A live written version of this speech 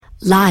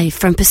Live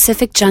from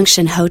Pacific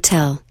Junction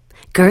Hotel,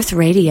 Girth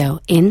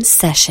Radio in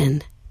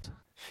session.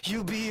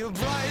 You'll be a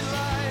bright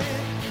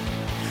light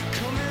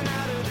coming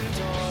out of the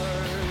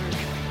dark.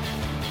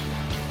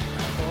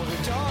 All the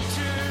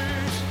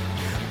doctors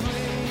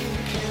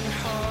blinking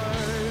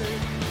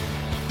hard.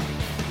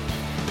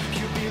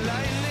 You'll be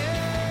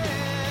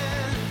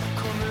lightning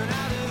coming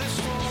out of the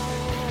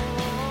storm.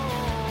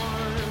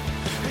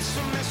 It's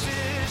a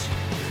message,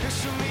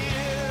 it's a miracle.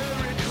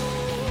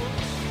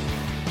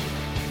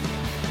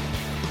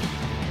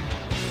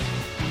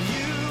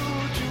 You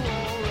do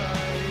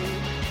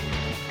alright.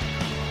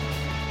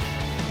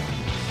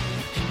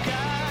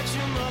 Got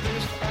your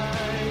mother's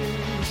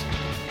eyes.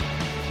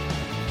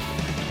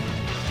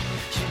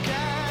 You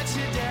got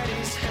your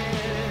daddy's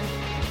hand.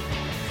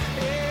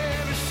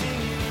 Everything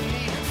you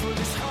need for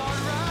this hard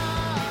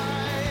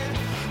ride.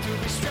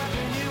 They'll be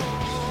strapping you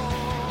on.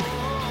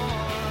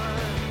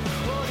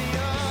 All the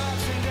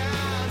ups and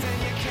downs and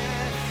you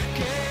can't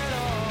get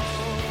off.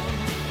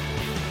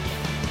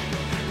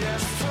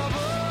 There's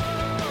trouble,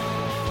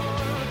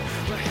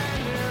 we're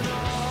handing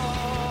off.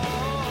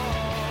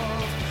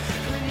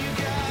 And you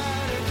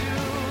gotta do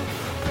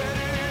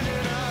better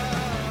than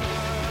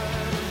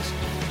us.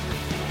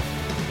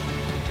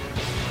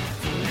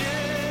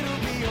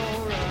 It'll be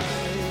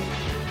alright.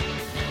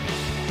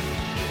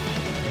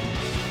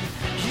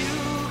 You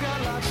got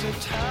lots of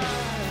time.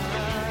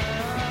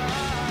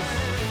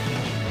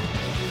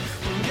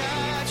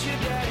 Got your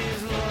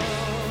daddy's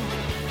love.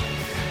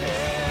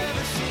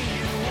 Everything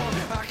you want,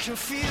 I can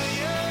feel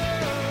you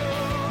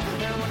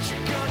and what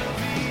you're gonna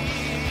be.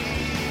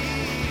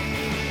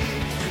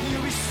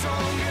 You'll be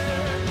stronger,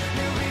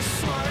 you'll be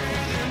smarter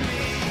than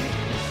me.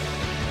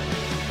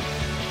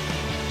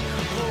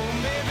 Oh,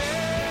 maybe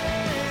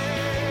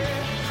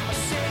I'll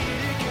say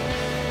it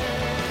again.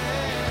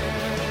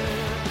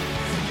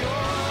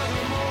 You're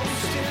the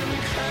most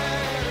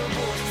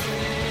incredible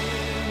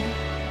thing.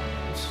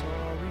 I'm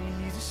sorry,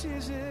 this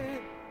is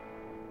it.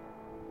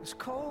 It's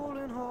cold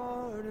and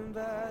hard and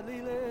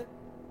badly lit,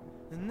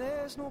 and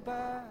there's no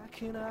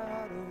backing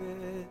out of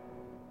it.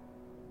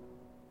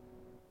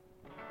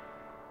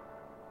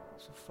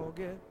 So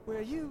forget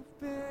where you've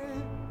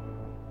been.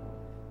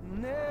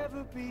 You'll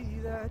never be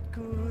that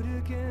good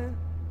again,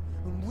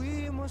 and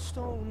we must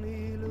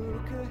only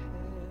look ahead.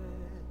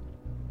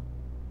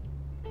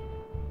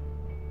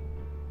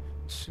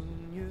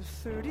 Soon you're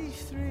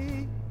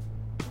 33,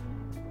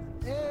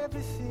 and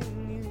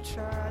everything you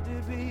tried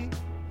to be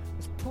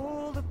was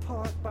pulled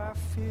apart by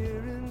fear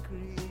and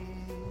greed.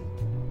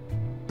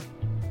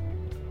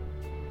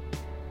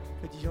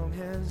 But young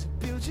hands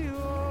build you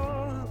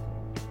up,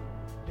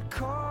 they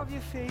carve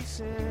your face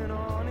in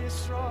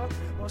honest rock,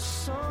 or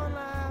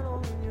sunlight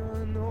on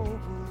your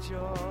noble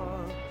jaw.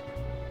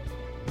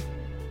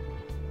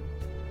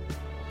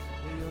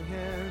 The young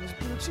hands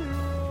build you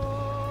up.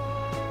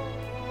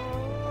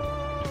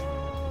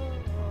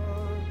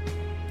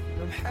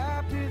 I'm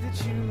happy that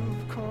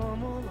you've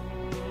come along.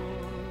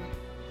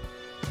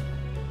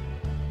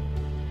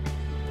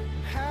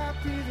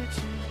 Happy that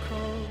you've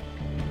come.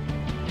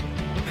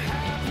 I'm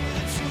happy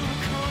that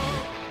you've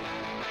come.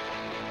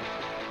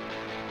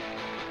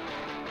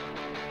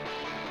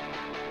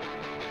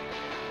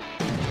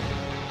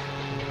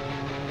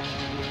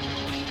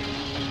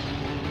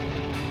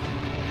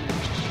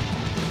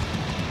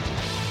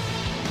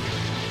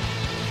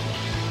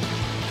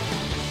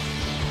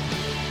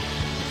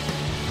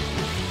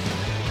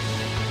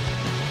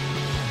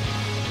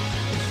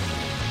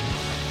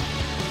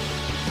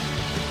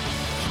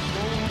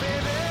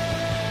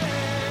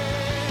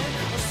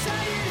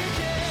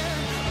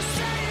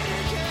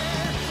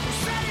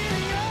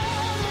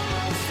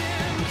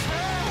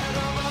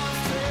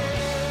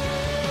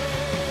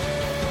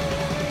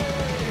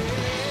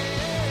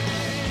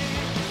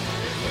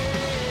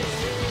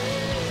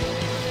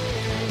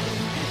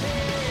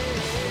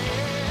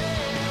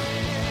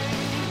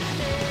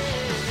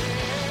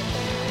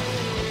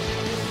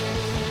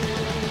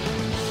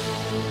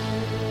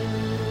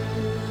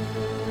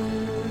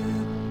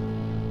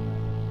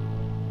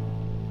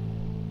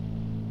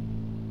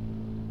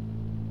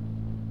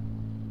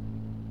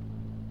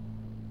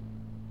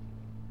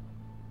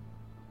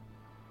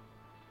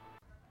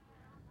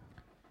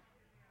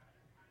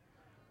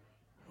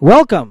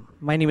 Welcome.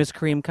 My name is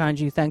Kareem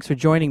Kanji. Thanks for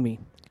joining me.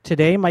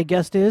 Today, my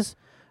guest is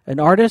an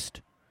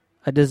artist,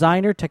 a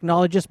designer,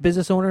 technologist,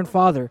 business owner, and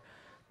father.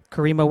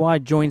 Kareem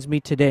Awad joins me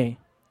today.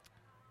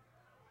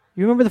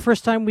 You remember the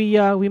first time we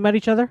met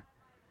each other?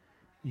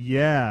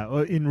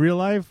 Yeah, in real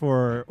life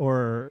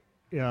or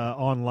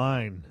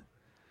online.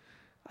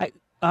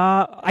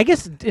 I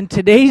guess in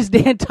today's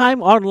day and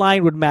time,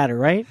 online would matter,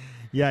 right?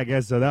 Yeah, I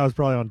guess so. That was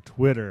probably on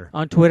Twitter.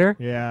 On Twitter?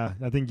 Yeah,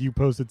 I think you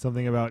posted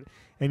something about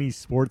any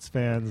sports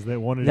fans that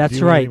wanted That's to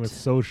do right. anything with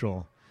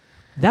social.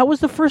 That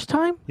was the first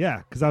time? Yeah,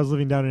 because I was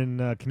living down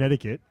in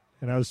Connecticut,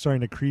 and I was starting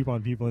to creep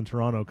on people in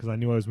Toronto because I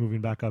knew I was moving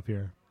back up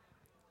here.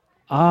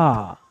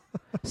 Ah.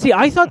 See,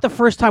 I thought the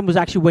first time was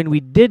actually when we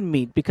did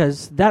meet,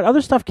 because that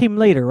other stuff came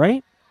later,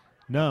 right?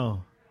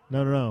 No.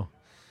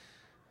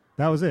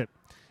 That was it.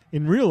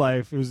 In real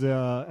life, it was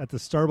at the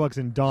Starbucks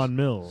in Don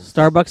Mills.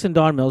 Starbucks and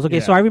Don Mills. Okay,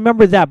 Yeah. so I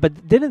remember that,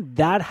 but didn't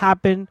that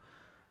happen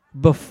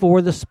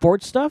before the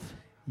sports stuff?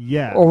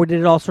 Yeah. Or did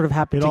it all sort of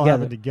happen it all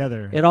together? happened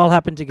together. It all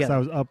happened 'Cause together. I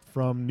was up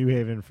from New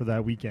Haven for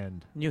that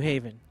weekend. New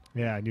Haven.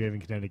 Yeah, New Haven,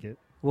 Connecticut.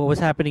 What was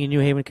happening in New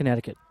Haven,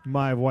 Connecticut?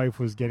 My wife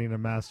was getting a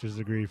master's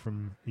degree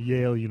from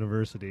Yale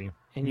University.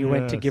 And you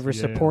went to Yes, give her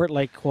Yale. support,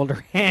 like hold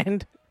her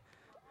hand.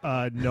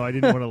 No, I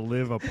didn't want to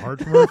live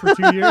apart from her for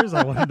 2 years.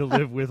 I wanted to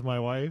live with my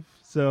wife.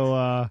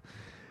 So,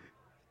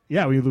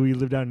 yeah, we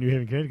lived out in New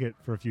Haven, Connecticut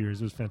for a few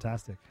years. It was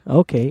fantastic.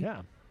 Okay.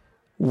 Yeah.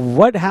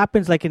 What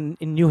happens like in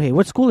New Haven?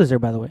 What school is there,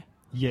 by the way?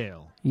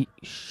 Yale.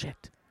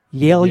 Shit.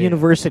 Yale Yeah.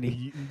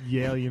 University.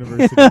 Yale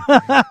University.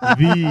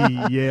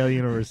 The Yale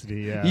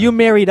University, yeah. You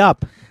married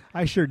up.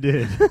 I sure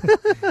did.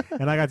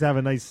 And I got to have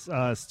a nice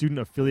student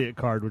affiliate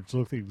card, which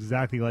looked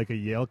exactly like a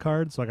Yale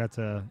card. So I got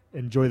to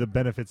enjoy the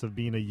benefits of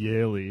being a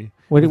Yaley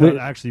without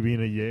actually being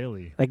a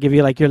Yaley. Like if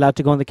you're allowed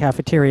to go in the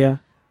cafeteria.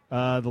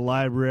 The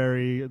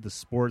library, the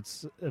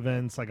sports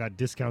events. I got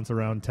discounts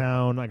around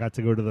town. I got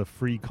to go to the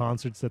free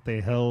concerts that they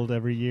held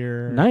every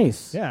year.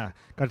 Nice. Yeah.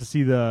 Got to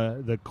see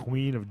the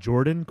Queen of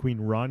Jordan, Queen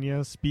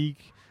Rania,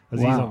 speak.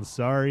 Aziz Wow.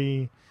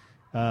 Ansari.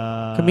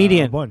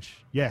 Comedian. A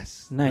bunch.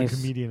 Yes. Nice. The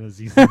comedian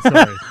Aziz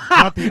Ansari.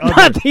 Not the other.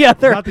 Not the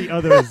other. Not the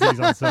other Aziz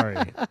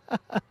Ansari.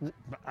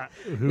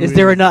 Is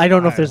there another? I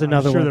don't know if there's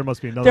another I'm sure one. there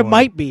must be another There one.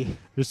 might be.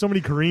 There's so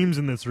many Kareems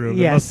in this room.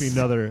 Yes. There must be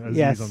another Aziz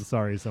Yes.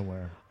 Ansari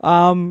somewhere.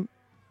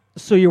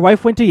 So your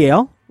wife went to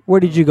Yale. Where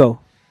did you go?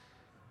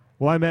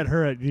 Well, I met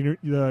her at the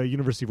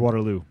University of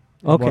Waterloo.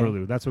 in Okay.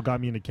 Waterloo. That's what got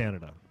me into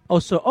Canada.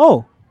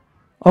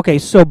 Okay.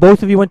 So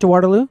both of you went to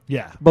Waterloo.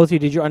 Yeah. Both of you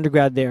did your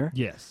undergrad there.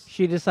 Yes.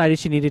 She decided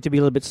she needed to be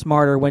a little bit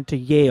smarter. Went to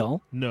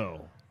Yale.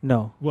 No.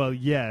 No. Well,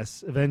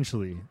 yes,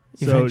 eventually.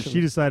 So Eventually.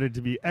 she decided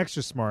to be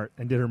extra smart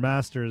and did her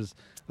master's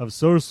of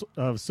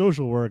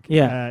social work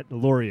Yeah. at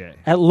Laurier.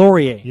 At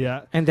Laurier.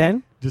 Yeah. And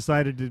then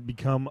Decided to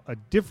become a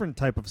different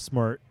type of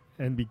smart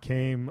and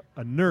became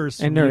a nurse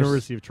A from nurse. the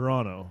University of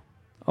Toronto.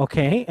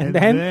 okay. And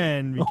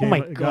then Oh became my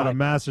got a God.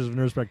 master's of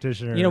nurse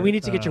practitioner. You know, we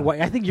need to get your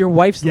wife. I think your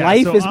wife's yeah,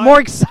 life so is more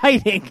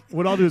exciting.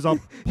 What I'll do is I'll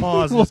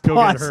pause and We'll just go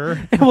pause get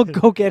her. and we'll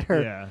go get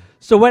her. Yeah.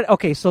 So what?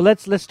 Okay, so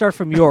let's start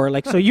from your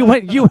so you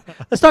went.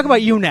 Let's talk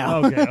about you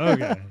now.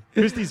 Okay.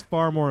 Christy's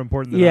far more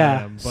important than Yeah,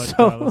 I am, but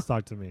so- let's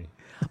talk to me.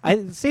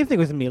 Same thing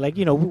with me. Like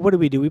what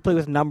do? We play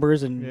with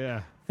numbers and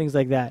Yeah. things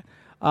like that.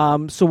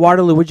 So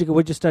Waterloo,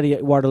 what'd you study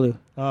at Waterloo?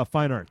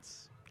 Fine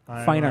arts.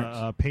 Fine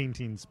arts.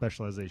 Painting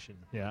specialization.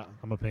 Yeah,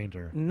 I'm a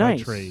painter Nice.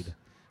 by trade.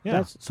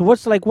 Yeah. So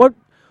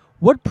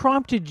what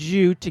prompted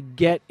you to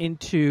get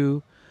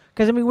into?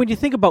 Because I mean, when you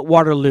think about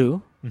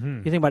Waterloo, Mhm.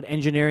 you think about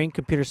engineering,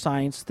 computer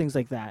science, things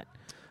like that.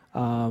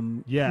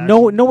 Yeah,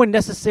 No actually- one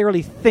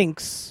necessarily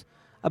thinks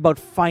about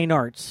fine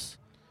arts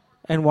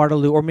and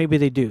Waterloo, or maybe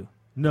they do.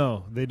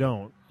 No, they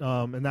don't.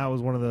 And that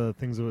was one of the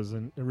things that was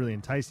really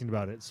enticing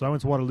about it. So I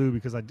went to Waterloo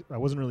because I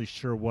wasn't really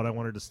sure what I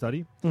wanted to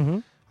study. Mm-hmm.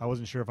 I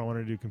wasn't sure if I wanted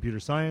to do computer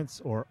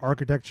science or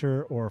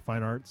architecture or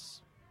fine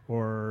arts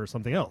or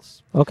something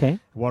else. Okay.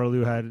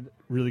 Waterloo had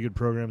really good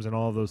programs and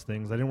all of those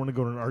things. I didn't want to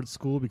go to an art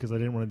school because I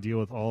didn't want to deal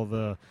with all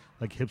the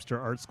like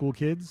hipster art school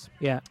kids.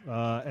 Yeah.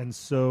 And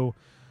so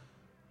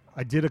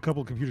I did a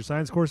couple computer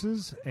science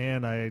courses,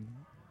 and I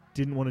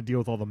didn't want to deal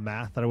with all the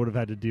math that I would have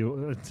had to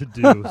do.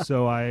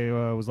 So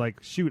I was like,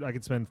 shoot, I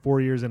could spend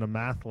 4 years in a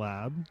math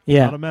lab.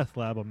 Yeah. Not a meth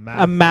lab, a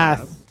math A math.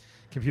 lab,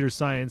 computer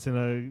science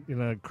in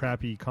a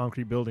crappy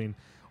concrete building.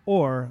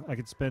 Or I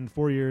could spend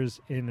 4 years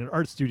in an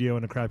art studio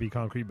in a crappy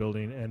concrete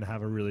building and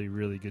have a really,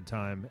 really good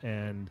time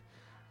and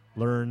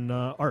learn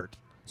art.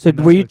 So And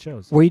that's were what you I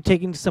chose. were you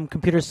taking some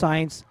computer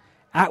science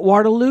at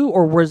Waterloo,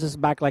 or was this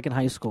back like in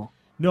high school?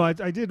 No, I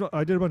did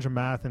a bunch of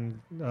math and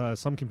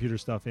some computer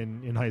stuff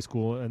in high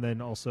school, and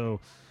then also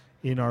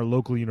in our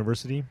local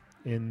university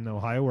in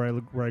Ohio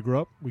where I grew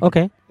up.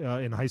 Okay.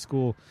 In high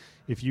school,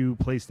 if you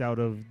placed out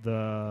of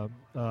the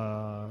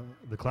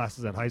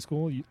classes at high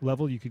school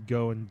level, you could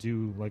go and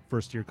do like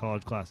first year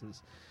college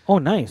classes. Oh,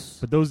 nice.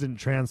 But those didn't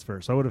transfer,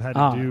 so I would have had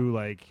Ah. to do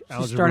like So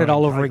algebra start it and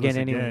all over calculus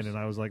again anyways. and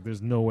I was like,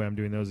 "There's no way I'm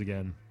doing those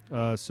again."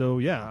 So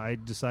yeah, I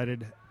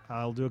decided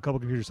I'll do a couple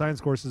computer science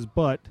courses,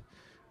 but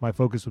my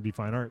focus would be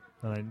fine art,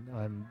 and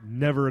I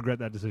never regret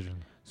that decision.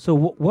 So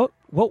what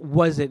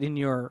was it in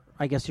your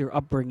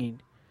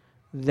upbringing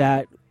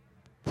that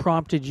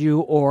prompted you,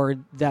 or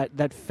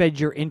that fed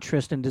your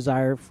interest and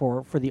desire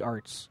for the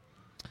arts?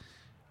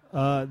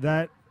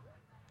 That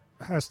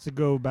has to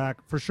go back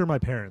for sure. My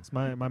parents,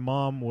 my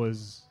mom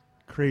was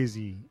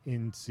crazy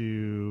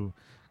into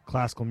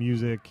classical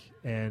music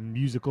and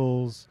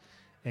musicals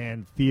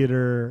and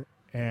theater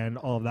and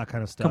all of that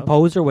kind of stuff.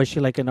 Composer? Was she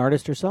like an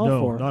artist herself?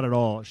 No, or? not at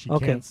all. She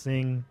Okay. can't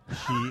sing.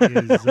 She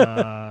is.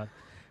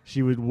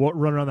 She would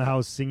run around the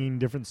house singing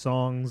different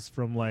songs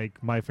from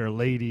like My Fair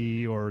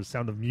Lady or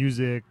Sound of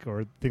Music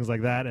or things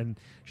like that. And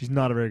she's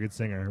not a very good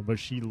singer, but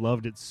she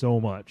loved it so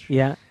much.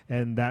 Yeah.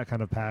 And that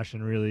kind of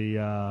passion really,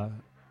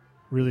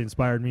 really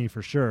inspired me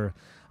for sure.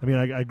 I mean,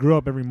 I grew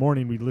up every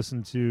morning. We'd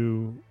listen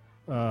to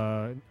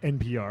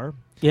NPR,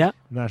 Yeah.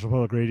 National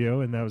Public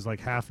Radio, and that was like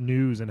half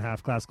news and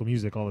half classical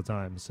music all the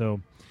time.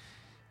 So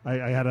I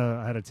had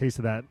a taste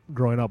of that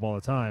growing up all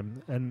the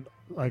time. And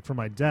like for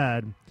my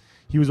dad,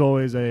 he was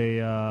always he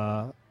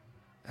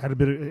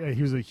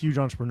was a huge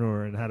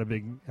entrepreneur and had a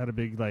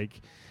big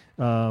like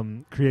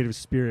creative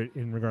spirit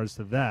in regards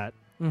to that.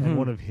 Mm-hmm. And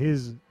one of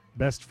his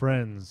best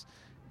friends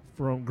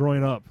from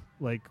growing up,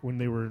 like when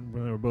they were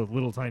both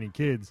little tiny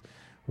kids,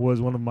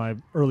 was one of my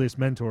earliest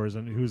mentors,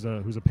 and who's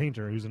a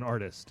painter, who's an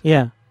artist.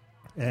 Yeah.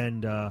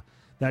 And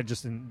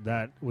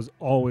that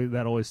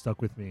always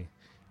stuck with me,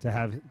 to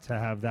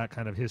have that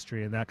kind of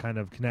history and that kind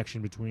of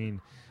connection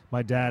between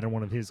my dad and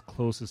one of his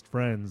closest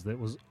friends. That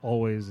was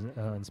always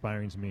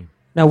inspiring to me.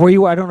 Now,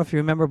 I don't know if you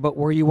remember, but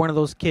were you one of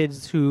those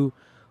kids who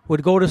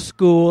would go to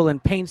school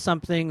and paint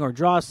something or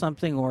draw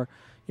something or,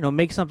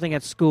 make something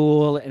at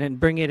school and then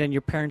bring it and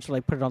your parents would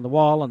like put it on the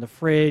wall, on the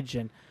fridge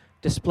and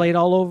display it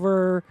all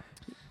over?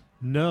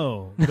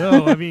 No.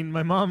 I mean,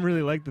 my mom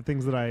really liked the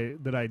things that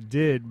I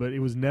did, but it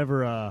was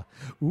never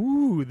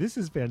ooh, this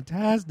is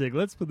fantastic,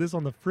 let's put this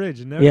on the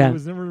fridge. And it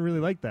was never really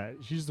like that.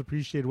 She just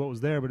appreciated what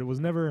was there, but it was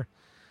never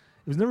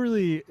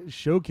really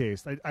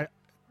showcased. I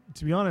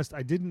to be honest,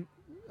 I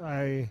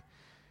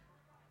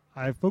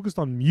focused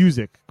on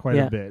music quite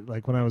a bit,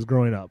 like when I was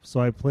growing up. So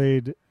I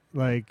played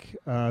I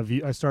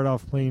started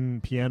off playing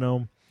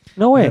piano.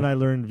 No way. And then I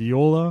learned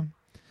viola,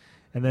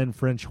 and then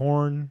French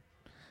horn.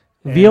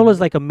 Viola is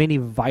like a mini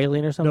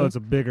violin or something? No, it's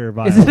a bigger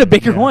violin. Is it a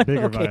bigger one?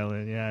 Bigger Okay.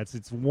 violin. Yeah,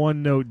 it's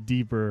one note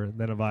deeper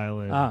than a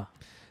violin.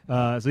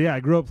 So yeah,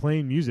 I grew up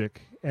playing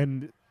music,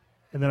 and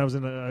then I was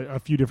in a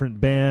few different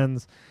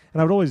bands,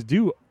 and I would always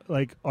do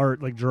like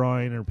art, like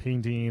drawing or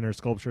painting or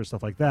sculpture,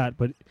 stuff like that.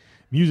 But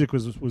music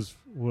was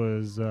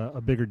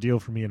a bigger deal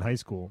for me in high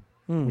school,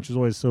 which is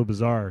always so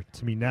bizarre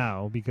to me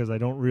now, because I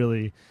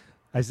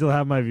still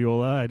have my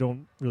viola. I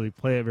don't really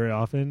play it very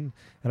often,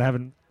 and I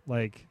haven't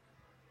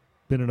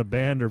been in a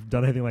band or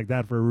done anything like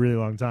that for a really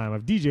long time.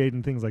 I've DJ'd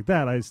and things like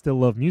that. I still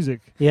love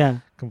music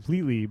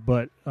completely,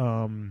 but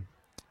fine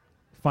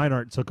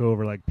art took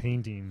over, like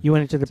painting. You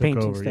went into the took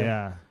painting over, stuff.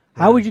 yeah.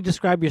 How would you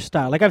describe your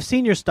style? Like, I've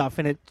seen your stuff,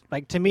 and it,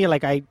 like, to me,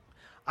 like, I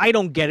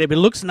don't get it, but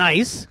it looks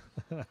nice.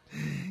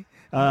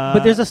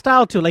 But there's a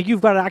style to it. Like, you've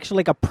got actually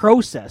like a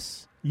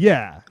process.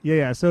 Yeah.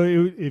 So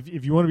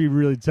if you want to be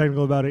really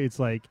technical about it, it's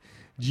like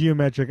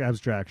geometric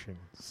abstraction.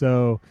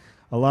 So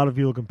a lot of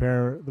people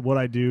compare what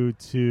I do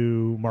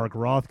to Mark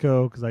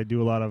Rothko, because I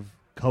do a lot of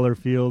color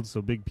fields,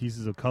 so big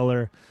pieces of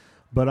color.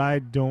 But I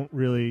don't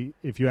really,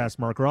 if you ask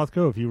Mark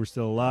Rothko, if he were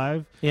still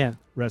alive,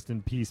 rest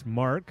in peace,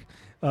 Mark,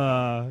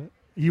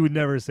 he would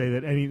never say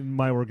that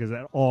my work is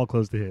at all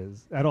close to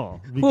his, at all.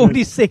 What would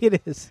he say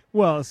it is?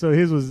 Well, so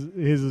his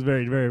is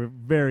very, very,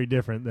 very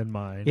different than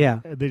mine. Yeah.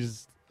 They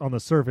just, on the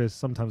surface,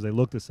 sometimes they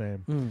look the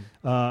same.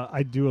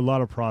 I do a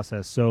lot of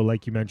process. So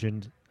like you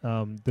mentioned,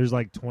 there's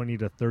like 20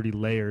 to 30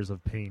 layers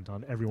of paint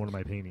on every one of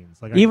my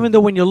paintings. Like, even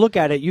though when you look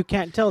at it, you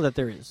can't tell that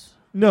there is.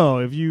 No,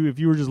 if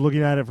you were just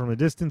looking at it from a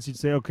distance, you'd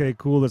say, okay,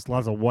 cool, there's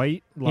lots of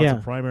white, lots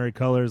of primary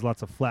colors,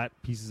 lots of flat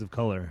pieces of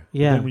color.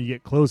 Yeah. Then when you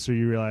get closer,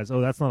 you realize,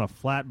 oh, that's not a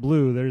flat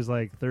blue. There's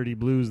like 30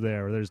 blues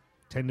there, or there's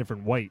 10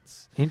 different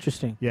whites.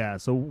 Interesting. Yeah,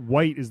 so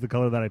white is the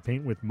color that I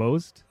paint with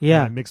most. Yeah.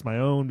 And I mix my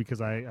own because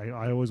I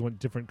always want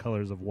different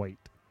colors of white.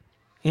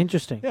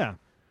 Interesting. Yeah.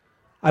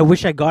 I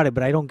wish I got it,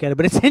 but I don't get it.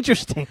 But it's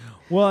interesting.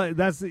 Well,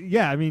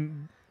 I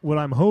mean, what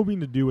I'm hoping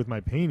to do with my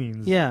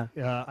paintings,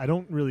 I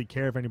don't really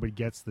care if anybody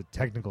gets the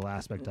technical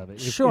aspect of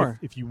it.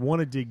 If you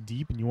want to dig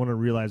deep and you want to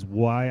realize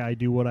why I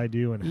do what I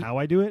do and how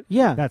I do it,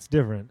 that's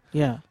different.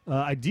 Yeah.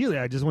 Ideally,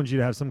 I just want you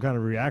to have some kind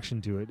of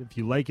reaction to it. If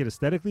you like it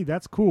aesthetically,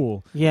 that's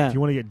cool. Yeah. If you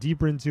want to get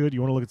deeper into it,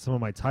 you want to look at some of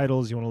my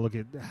titles, you want to look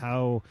at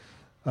how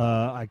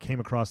I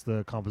came across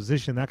the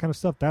composition, that kind of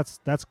stuff,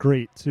 that's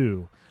great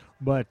too.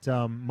 But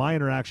my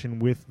interaction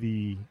with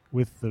the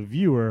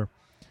viewer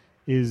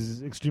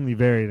is extremely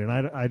varied, and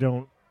I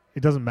don't.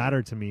 It doesn't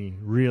matter to me,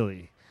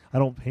 really. I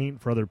don't paint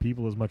for other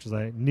people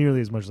nearly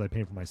as much as I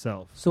paint for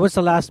myself. So what's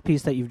the last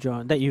piece that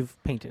you've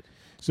painted?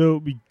 So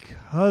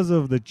because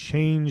of the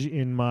change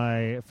in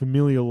my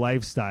familial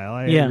lifestyle,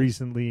 I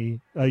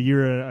recently, a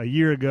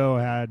year ago,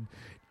 had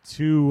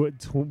two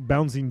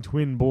bouncing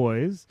twin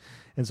boys,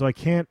 and so I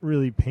can't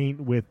really paint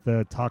with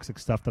the toxic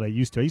stuff that I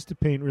used to. I used to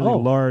paint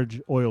really large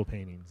oil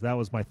paintings. That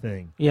was my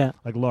thing. Yeah.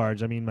 Like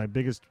large. I mean, I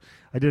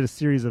did a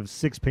series of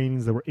 6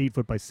 paintings that were 8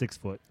 foot by 6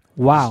 foot.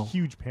 Wow.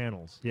 Huge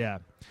panels, yeah.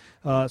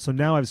 So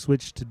now I've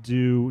switched to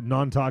do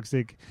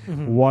non-toxic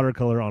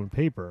watercolor on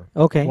paper.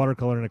 Okay.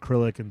 Watercolor and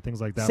acrylic and things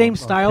like that. Same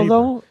style,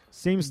 though?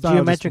 Same style,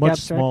 Geometric just much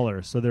abstract?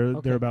 smaller. So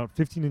they're about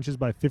 15 inches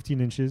by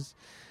 15 inches.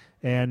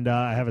 And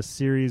I have a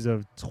series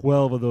of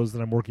 12 of those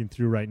that I'm working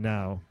through right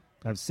now.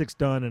 I have 6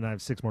 done, and I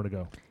have 6 more to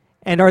go.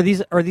 And are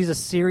these a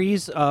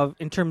series of,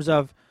 in terms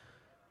of,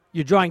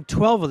 you're drawing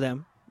 12 of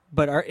them,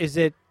 but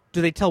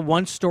do they tell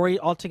one story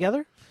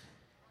altogether?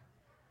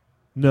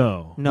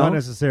 No, not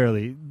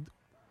necessarily.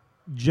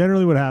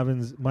 Generally what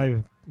happens,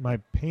 my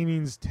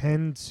paintings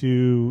tend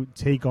to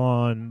take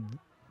on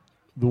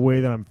the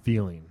way that I'm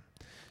feeling.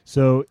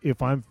 So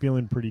if I'm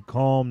feeling pretty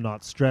calm,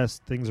 not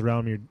stressed, things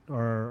around me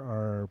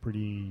are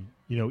pretty,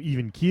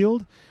 even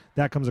keeled,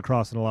 that comes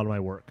across in a lot of my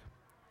work.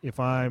 If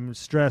I'm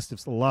stressed,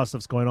 if a lot of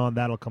stuff's going on,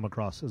 that'll come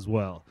across as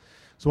well.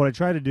 So what I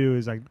try to do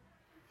is I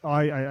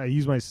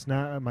use my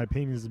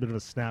painting as a bit of a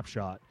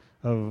snapshot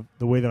of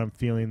the way that I'm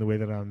feeling, the way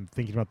that I'm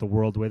thinking about the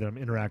world, the way that I'm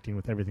interacting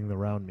with everything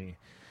around me.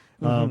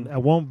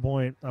 At one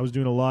point, I was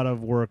doing a lot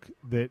of work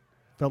that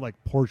felt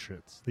like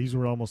portraits. These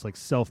were almost like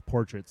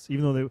self-portraits,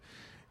 even though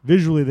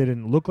visually they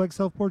didn't look like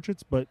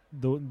self-portraits, but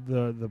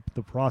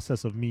the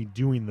process of me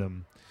doing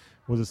them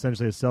was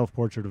essentially a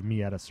self-portrait of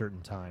me at a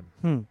certain time.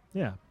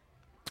 Yeah.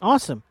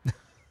 Awesome.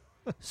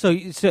 So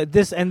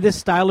this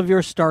style of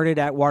yours started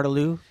at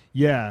Waterloo?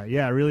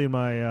 Yeah. Really, in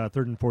my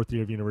third and fourth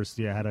year of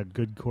university, I had a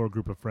good core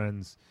group of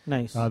friends.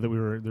 Nice. There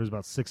was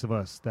about 6 of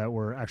us that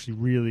were actually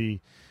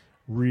really,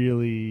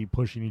 really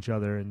pushing each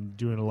other and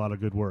doing a lot of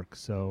good work.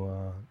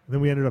 So then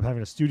we ended up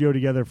having a studio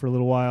together for a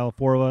little while,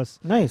 4 of us.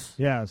 Nice.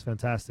 Yeah, it was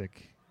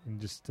fantastic. And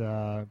just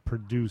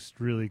produced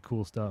really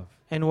cool stuff.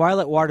 And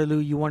while at Waterloo,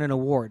 you won an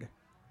award.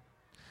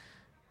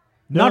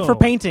 No. Not for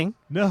painting.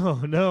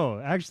 No.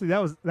 Actually,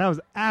 that was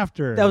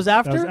after. That was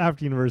after? That was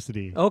after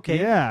university. Okay.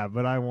 Yeah,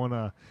 but I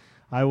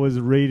was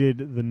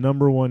rated the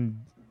 #1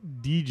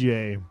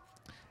 DJ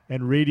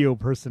and radio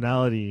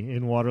personality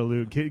in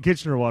Waterloo,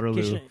 Kitchener,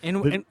 Waterloo.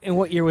 And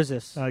what year was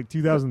this? Like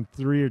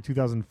 2003 or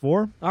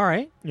 2004. All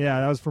right.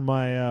 Yeah, that was for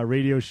my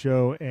radio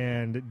show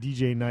and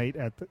DJ night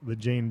at the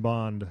Jane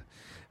Bond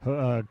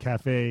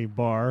cafe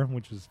bar,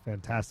 which was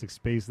fantastic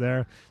space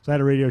there. So I had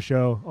a radio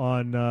show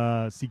on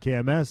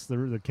CKMS,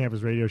 the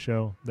campus radio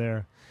show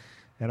there.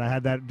 And I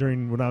had that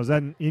when I was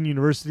in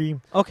university.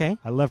 Okay.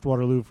 I left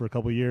Waterloo for a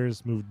couple of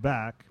years, moved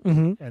back,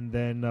 and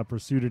then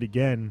pursued it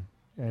again,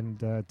 and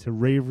to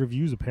rave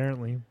reviews,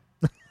 apparently.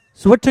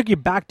 So what took you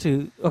back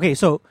to... Okay,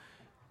 so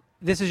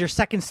this is your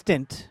second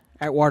stint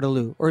at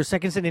Waterloo, or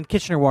second stint in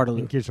Kitchener-Waterloo.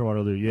 In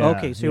Kitchener-Waterloo, yeah.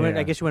 Okay, so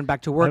I guess you went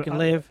back to work and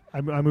live. I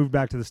moved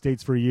back to the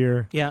States for a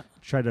year. Yeah.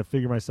 Tried to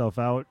figure myself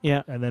out.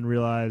 Yeah. And then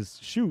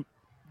realized, shoot,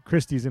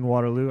 Christy's in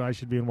Waterloo. I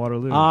should be in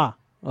Waterloo. Ah,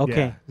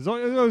 okay.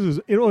 Yeah.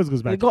 It always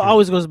goes back to her.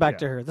 Always goes back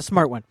to her, the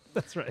smart one.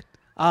 That's right.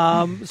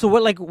 So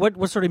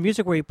what sort of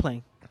music were you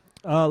playing?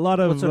 A lot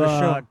of, sort of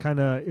show?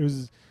 It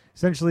was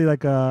essentially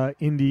like a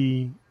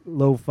indie,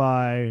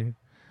 lo-fi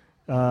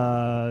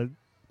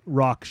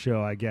rock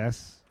show, I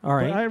guess. All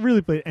right. But I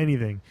really played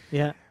anything.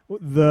 Yeah.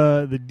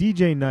 The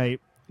DJ night,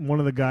 one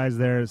of the guys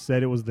there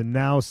said it was the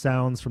now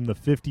sounds from the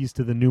 50s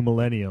to the new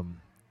millennium.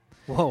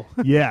 Whoa.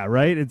 Yeah,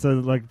 right? It's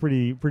a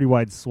pretty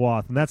wide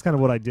swath. And that's kind of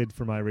what I did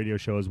for my radio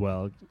show as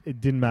well. It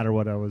didn't matter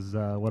what I was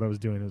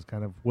doing. It was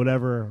kind of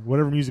whatever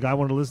music I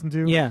wanted to listen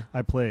to, yeah,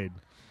 I played.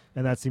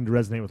 And that seemed to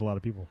resonate with a lot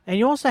of people. And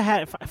you also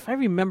had, if I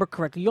remember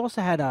correctly, you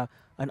also had an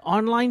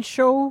online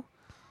show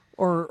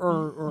or a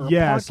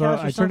podcast so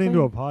I turned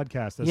into a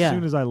podcast as Yeah.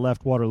 soon as I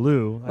left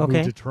Waterloo. I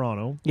moved to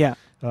Toronto. Yeah.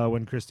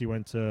 When Christy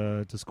went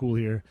to school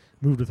here,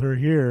 moved with her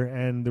here,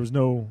 and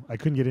I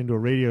couldn't get into a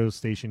radio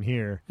station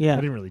here. Yeah. I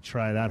didn't really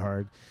try that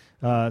hard.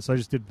 So I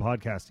just did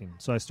podcasting.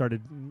 So I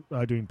started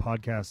doing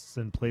podcasts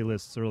and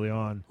playlists early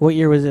on. What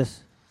year was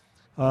this?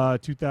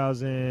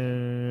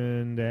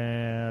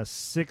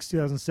 2006,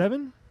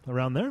 2007,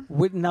 around there.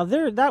 Now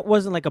that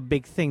wasn't like a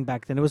big thing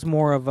back then. It was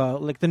more of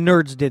like the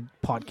nerds did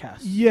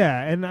podcasts.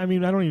 Yeah, and I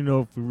mean, I don't even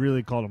know if we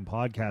really called them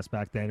podcasts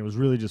back then. It was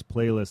really just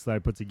playlists that I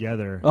put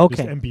together. Okay.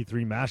 Just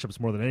MP3 mashups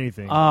more than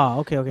anything. Ah,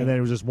 okay. And then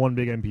it was just one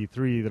big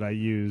MP3 that I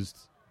used,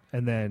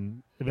 and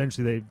then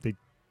eventually they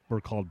were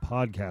called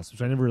podcasts,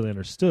 which I never really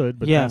understood,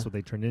 but that's what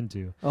they turned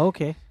into.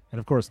 Okay. And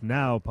of course,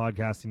 now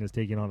podcasting has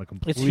taken on a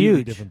completely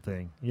huge. different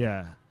thing.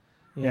 Yeah,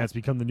 it's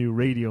become the new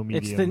radio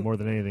medium more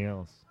than anything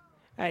else.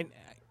 And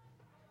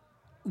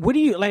what do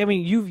you like? I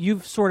mean,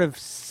 you've sort of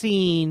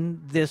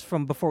seen this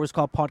from before it was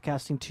called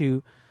podcasting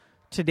to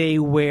today,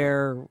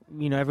 where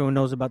everyone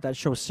knows about that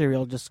show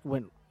Serial just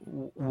went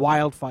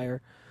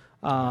wildfire,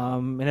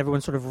 and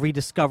everyone sort of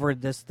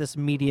rediscovered this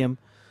medium.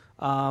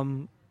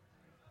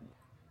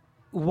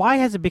 Why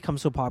has it become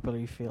so popular,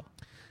 you feel?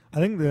 I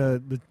think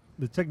the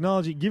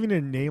technology, giving it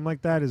a name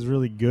like that is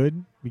really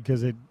good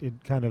because it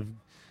kind of,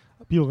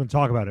 people can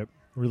talk about it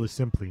really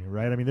simply,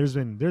 right? I mean, there's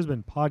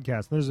been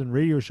podcasts, there's been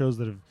radio shows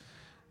that have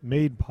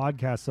made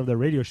podcasts of their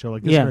radio show.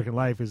 Like This American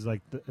Life is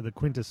like the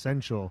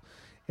quintessential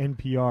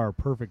NPR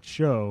perfect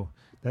show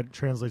that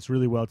translates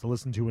really well to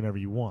listen to whenever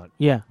you want.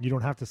 Yeah. You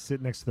don't have to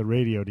sit next to the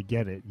radio to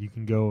get it. You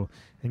can go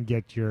and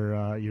get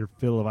your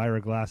fill of Ira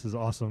Glass's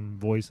awesome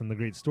voice and the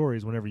great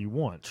stories whenever you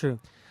want. True.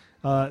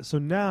 So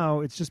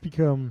now it's just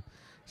become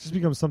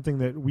something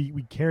that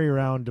we carry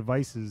around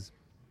devices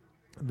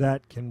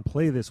that can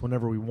play this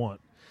whenever we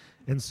want.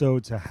 And so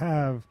to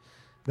have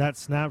that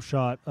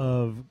snapshot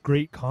of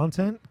great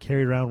content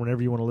carried around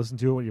whenever you want to listen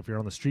to it, if you're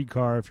on the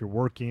streetcar, if you're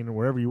working, or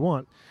wherever you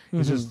want,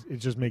 it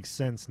just makes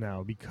sense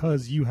now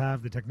because you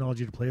have the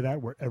technology to play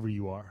that wherever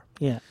you are.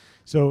 Yeah.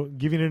 So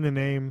giving it a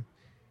name,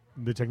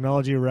 the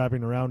technology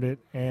wrapping around it,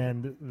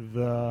 and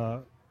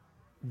the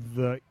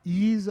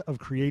ease of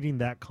creating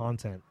that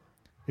content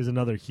is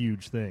another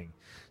huge thing.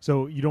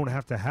 So you don't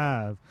have to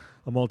have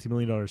a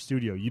multi-million-dollar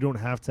studio. You don't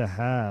have to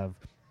have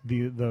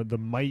the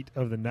might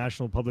of the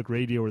National Public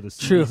Radio or the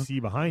True.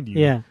 CBC behind you.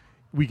 Yeah.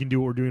 We can do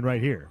what we're doing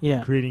right here.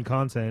 Yeah. Creating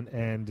content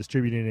and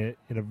distributing it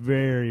in a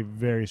very,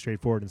 very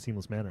straightforward and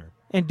seamless manner.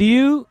 And do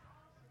you,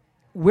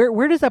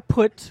 where does that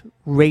put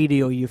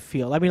radio, you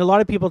feel? I mean, a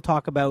lot of people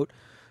talk about,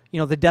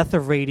 the death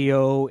of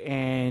radio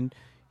and,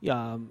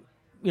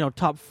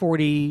 top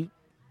 40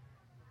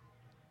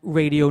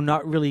 radio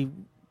not really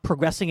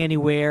progressing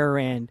anywhere,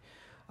 and,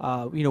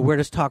 where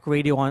does talk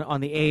radio on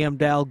the AM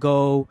dial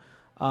go?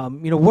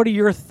 What are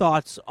your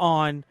thoughts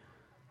on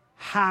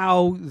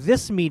how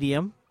this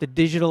medium, the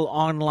digital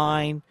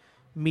online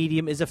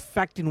medium, is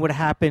affecting what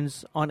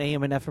happens on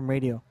AM and FM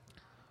radio?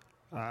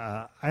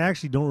 I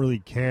actually don't really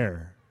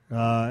care.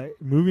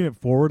 Moving it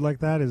forward like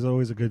that is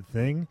always a good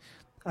thing.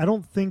 I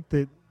don't think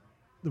that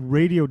the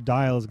radio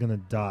dial is going to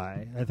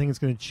die. I think it's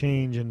going to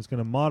change and it's going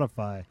to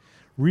modify.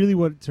 Really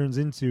what it turns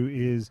into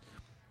is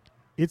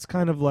it's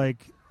kind of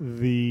like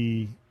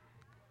the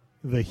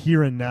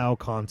here and now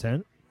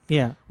content.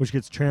 Yeah. Which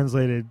gets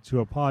translated to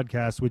a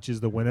podcast, which is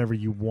the whenever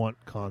you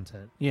want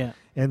content. Yeah.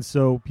 And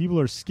so people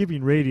are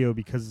skipping radio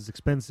because it's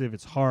expensive,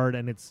 it's hard,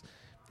 and it's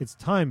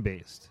time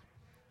based.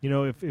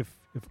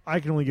 If I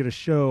can only get a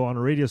show on a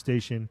radio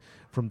station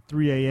from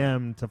 3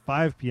 a.m. to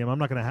 5 p.m., I'm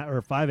not going to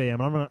or 5 a.m.,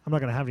 I'm not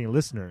going to have any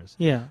listeners.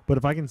 Yeah. But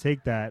if I can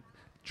take that,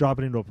 drop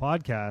it into a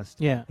podcast,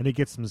 Yeah. and it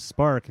gets some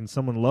spark and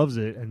someone loves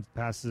it and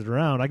passes it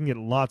around, I can get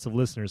lots of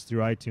listeners through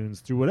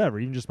iTunes, through whatever,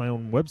 even just my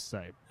own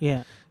website.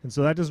 Yeah. And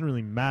so that doesn't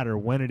really matter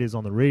when it is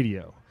on the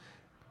radio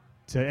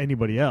to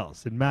anybody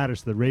else. It matters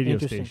to the radio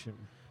Interesting. station.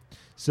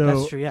 So,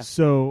 That's true, yeah.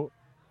 So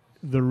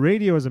the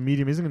radio as a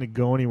medium isn't going to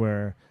go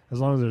anywhere as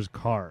long as there's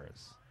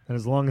cars and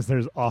as long as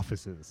there's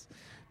offices,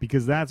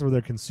 because that's where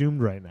they're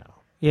consumed right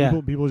now. Yeah.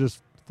 People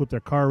just flip their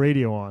car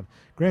radio on.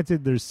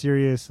 Granted, there's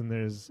Sirius and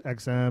there's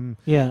XM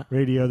Yeah.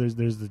 radio.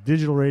 There's the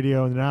digital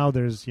radio, and now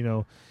there's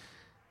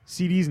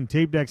CDs and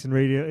tape decks in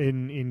radio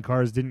in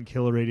cars didn't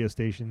kill radio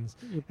stations.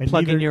 And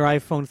Plug in neither- your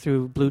iPhone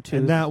through Bluetooth.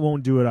 and that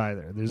won't do it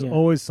either. There's Yeah.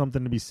 always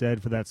something to be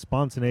said for that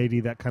spontaneity,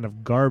 that kind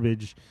of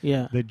garbage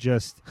Yeah. that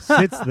just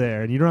sits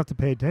there, and you don't have to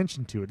pay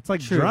attention to it. It's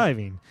like True.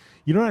 driving.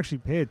 You don't actually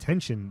pay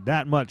attention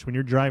that much when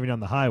you're driving on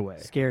the highway.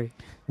 Scary.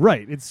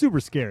 Right. It's super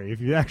scary if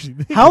you actually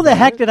think How the about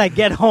heck it. did I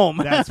get home?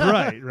 That's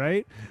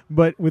right?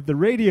 But with the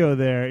radio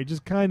there, it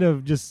just kind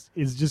of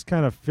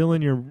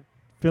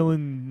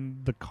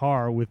filling the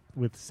car with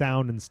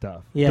sound and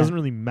stuff. Yeah. It doesn't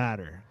really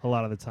matter a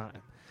lot of the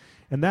time.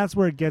 And that's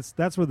where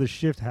the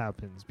shift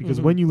happens, because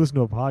Mhm. when you listen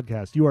to a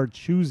podcast, you are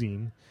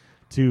choosing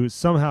to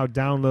somehow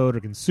download or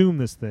consume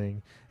this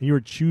thing, and you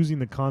are choosing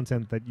the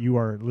content that you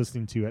are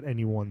listening to at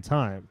any one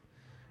time.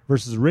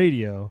 Versus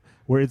radio,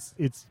 where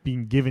it's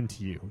being given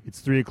to you.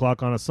 It's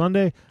 3:00 on a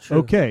Sunday. True.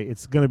 Okay,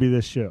 it's going to be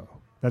this show.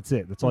 That's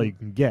it. That's all Mm. you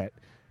can get.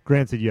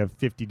 Granted, you have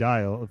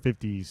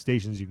 50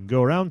 stations you can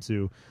go around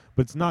to,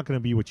 but it's not going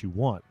to be what you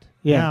want.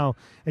 Yeah. Now,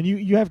 and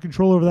you have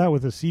control over that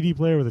with a CD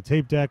player, with a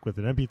tape deck, with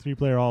an MP3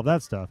 player, all of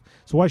that stuff.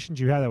 So why shouldn't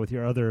you have that with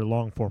your other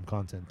long form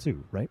content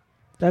too, right?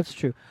 That's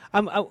true.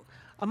 I'm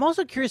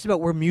also curious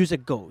about where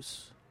music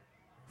goes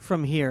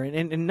from here,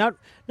 and not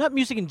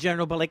music in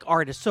general, but like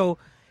artists. So,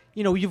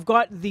 you've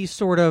got these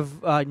sort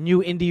of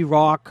new indie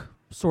rock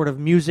sort of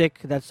music.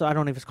 That's, I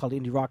don't know if it's called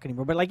indie rock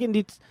anymore, but like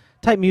indie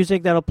type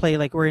music that'll play.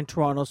 Like, we're in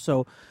Toronto,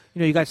 so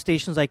you got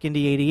stations like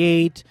Indie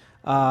 88.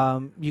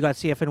 You got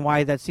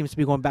CFNY that seems to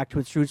be going back to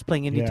its roots,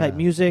 playing indie type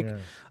music.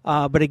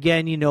 Yeah. But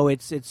again,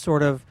 it's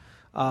sort of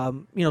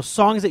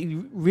songs that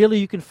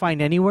you can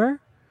find anywhere.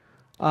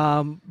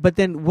 But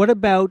then what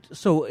about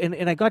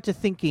and I got to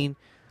thinking,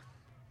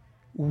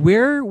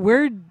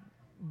 where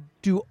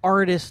do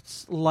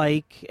artists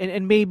like,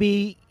 and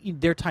maybe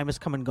their time has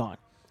come and gone,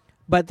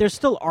 but there's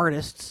still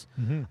artists.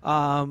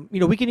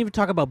 Mm-hmm. We can even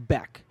talk about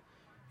Beck.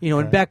 And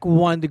Okay. Beck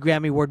won the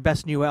Grammy Award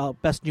Best New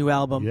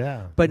Album.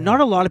 Yeah. But yeah. not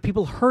a lot of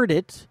people heard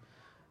it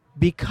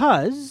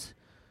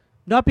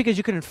not because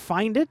you couldn't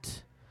find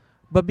it,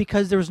 but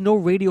because there was no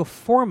radio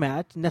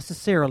format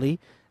necessarily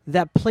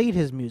that played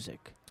his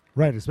music.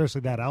 Right,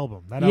 especially that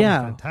album. That Yeah.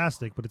 album's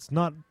fantastic, but it's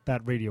not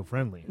that radio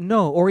friendly.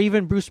 No, or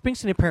even Bruce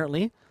Springsteen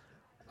apparently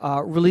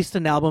released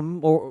an album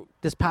or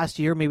this past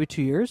year, maybe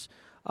 2 years,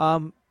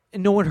 and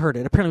no one heard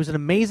it. Apparently it was an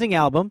amazing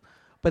album,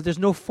 but there's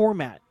no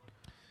format,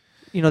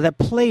 that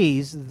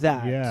plays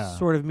that Yeah.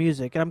 sort of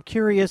music. And I'm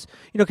curious,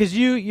 because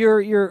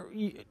you're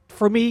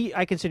for me,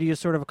 I consider you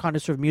sort of a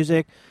connoisseur of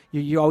music.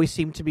 You always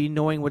seem to be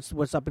knowing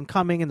what's up and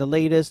coming and the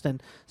latest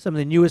and some of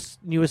the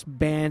newest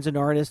bands and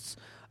artists.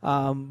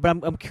 But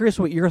I'm curious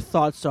what your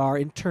thoughts are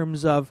in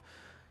terms of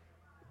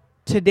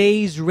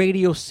today's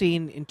radio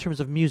scene in terms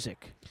of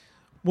music.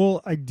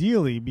 Well,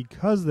 ideally,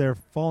 because they're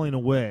falling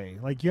away,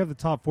 like you have the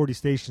top 40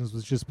 stations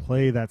which just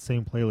play that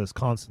same playlist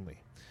constantly.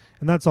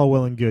 And that's all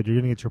well and good. You're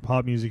going to get your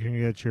pop music, you're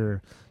going to get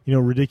your,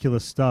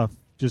 ridiculous stuff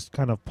just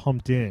kind of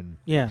pumped in.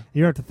 Yeah.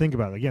 You don't have to think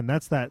about it. Again,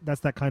 that's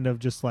that kind of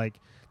just like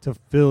to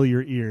fill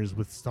your ears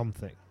with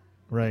something,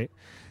 right?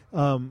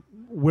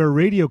 Where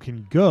radio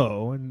can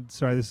go, and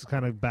sorry, this is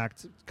kind of back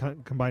to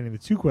combining the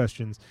two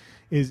questions,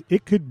 is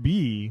it could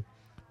be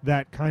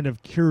that kind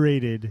of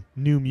curated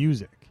new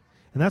music.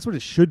 And that's what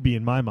it should be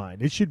in my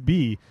mind. It should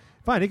be,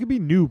 fine, it could be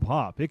new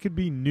pop. It could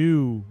be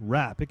new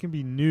rap. It can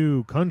be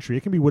new country.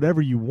 It can be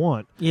whatever you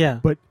want. Yeah.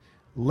 But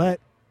let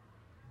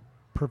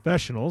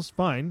professionals,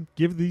 fine,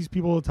 give these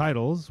people the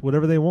titles,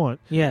 whatever they want,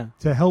 Yeah.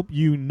 to help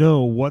you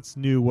know what's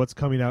new, what's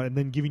coming out, and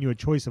then giving you a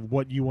choice of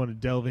what you want to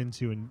delve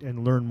into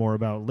and learn more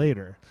about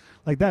later.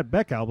 Like that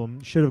Beck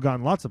album should have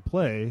gotten lots of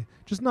play,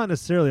 just not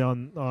necessarily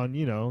on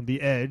you know,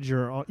 The Edge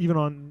or even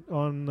on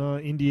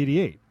Indie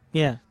 88.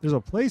 Yeah. There's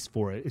a place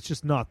for it. It's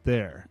just not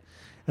there.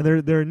 And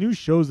there are new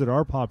shows that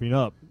are popping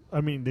up. I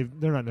mean,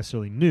 they're not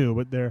necessarily new,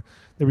 but they're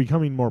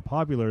becoming more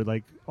popular,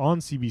 like on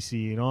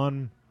CBC and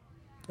on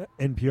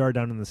NPR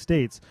down in the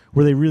States,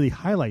 where they really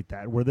highlight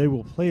that, where they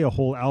will play a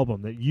whole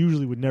album that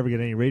usually would never get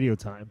any radio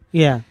time.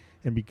 Yeah.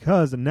 And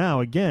because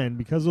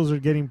those are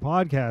getting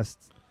podcasts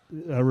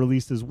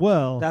released as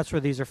well, That's where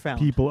these are found.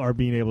 people are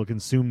being able to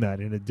consume that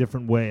in a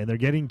different way, and they're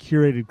getting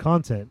curated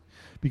content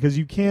because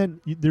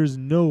there's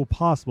no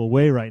possible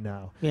way right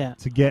now Yeah.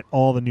 to get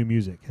all the new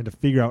music and to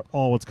figure out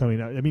all what's coming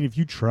out. I mean, if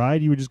you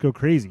tried, you would just go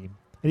crazy.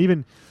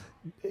 And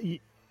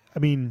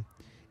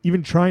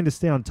even trying to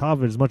stay on top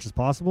of it as much as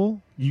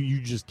possible,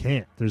 you just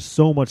can't. There's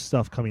so much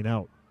stuff coming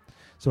out.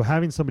 So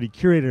having somebody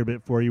curate it a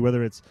bit for you,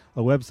 whether it's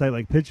a website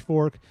like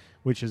Pitchfork,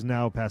 which is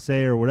now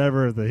passé or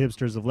whatever, the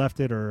hipsters have left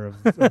it or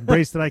have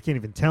embraced it. I can't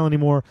even tell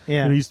anymore.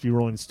 Yeah. There used to be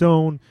Rolling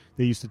Stone.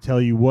 They used to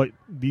tell you what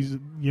these,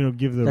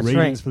 give the That's ratings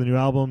right. for the new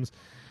albums.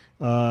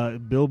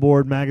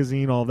 Billboard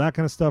magazine, all that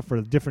kind of stuff for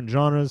the different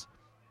genres.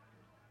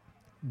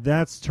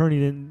 That's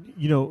turning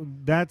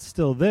in, that's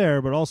still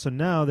there, but also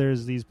now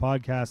there's these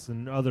podcasts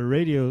and other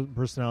radio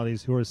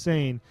personalities who are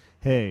saying,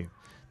 hey,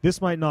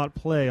 this might not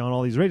play on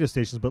all these radio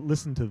stations, but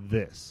listen to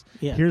this.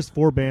 Yeah. Here's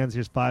 4 bands,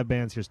 here's 5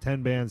 bands, here's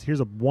 10 bands,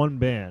 here's one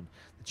band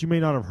that you may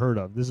not have heard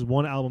of. This is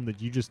one album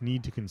that you just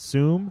need to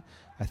consume.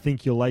 I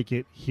think you'll like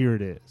it. Here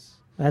it is.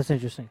 That's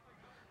interesting.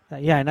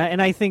 Yeah,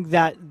 and I think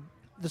that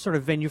the sort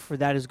of venue for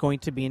that is going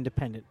to be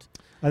independent.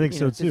 I think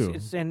so too.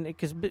 And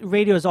because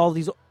radio is all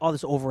this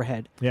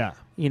overhead, Yeah.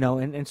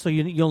 and so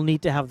you'll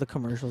need to have the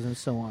commercials and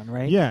so on,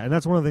 right? Yeah, and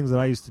that's one of the things that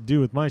I used to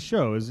do with my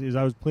show is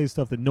I would play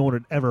stuff that no one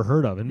had ever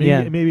heard of, and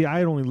maybe I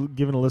had only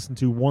given a listen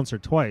to once or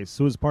twice.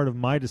 So it was part of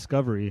my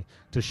discovery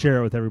to share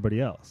it with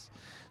everybody else.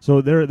 So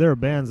there are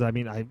bands that,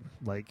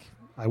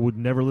 I would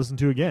never listen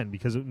to again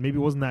because maybe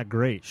it wasn't that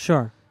great,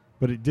 Sure.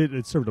 but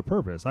it served a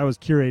purpose. I was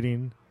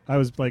curating. I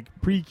was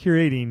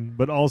pre-curating,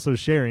 but also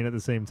sharing at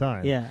the same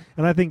time. Yeah.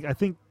 And I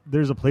think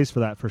there's a place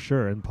for that for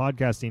sure, and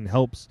podcasting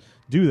helps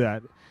do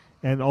that.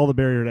 And all the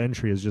barrier to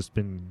entry has just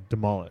been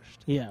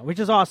demolished. Yeah, which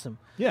is awesome.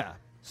 Yeah.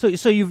 So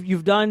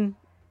you've done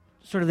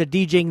sort of the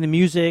DJing, the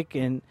music,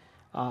 and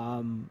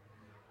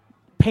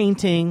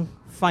painting,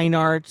 fine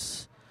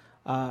arts,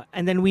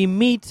 and then we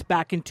meet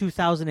back in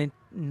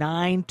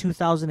 2009,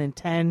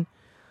 2010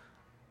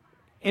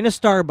 in a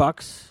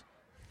Starbucks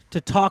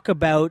to talk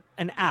about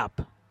an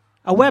app,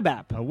 a web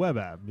app. A web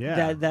app,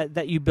 yeah.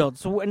 That you built.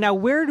 So now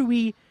where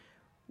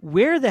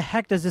the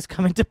heck does this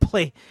come into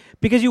play?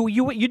 Because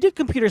you did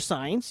computer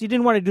science, you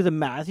didn't want to do the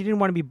math, you didn't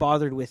want to be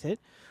bothered with it.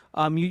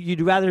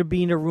 You'd rather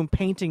be in a room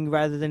painting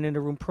rather than in a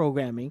room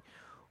programming.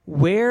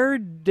 Where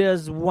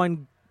does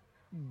one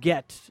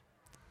get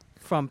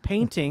from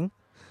painting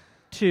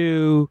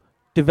to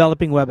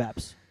developing web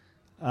apps?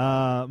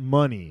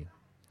 Money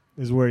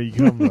is where you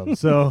come from.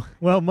 So,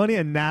 money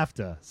and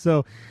NAFTA.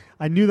 So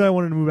I knew that I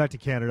wanted to move back to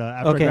Canada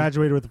after I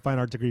graduated with a fine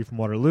art degree from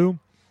Waterloo.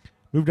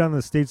 Moved down to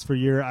the States for a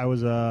year. I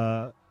was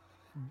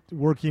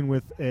working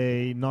with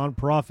a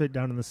nonprofit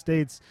down in the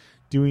States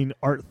doing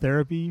art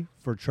therapy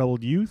for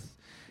troubled youth.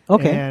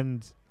 Okay.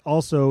 And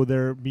also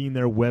being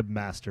their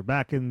webmaster.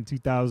 Back in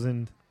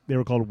 2000, they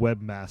were called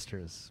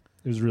webmasters.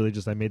 It was really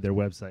just I made their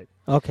website.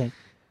 Okay.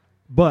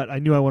 But I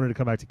knew I wanted to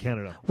come back to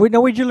Canada.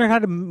 Where'd you learn how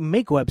to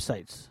make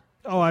websites?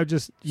 Oh, I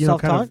just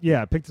Self-taught?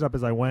 picked it up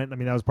as I went. I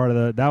mean, that was part of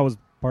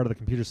the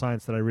computer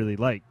science that I really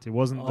liked. It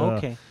wasn't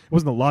Okay. It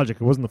wasn't the logic.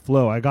 It wasn't the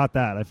flow. I got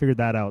that. I figured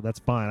that out. That's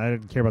fine. I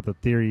didn't care about the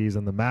theories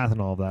and the math and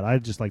all of that. I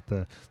just liked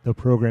the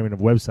programming of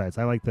websites.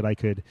 I liked that I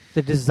could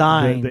The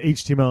design. the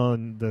HTML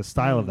and the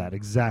style of that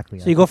exactly.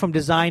 So you go from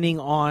designing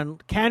on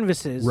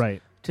canvases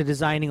right. to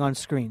designing on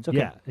screens. Okay.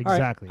 Yeah, All right.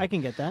 exactly. I can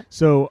get that.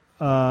 So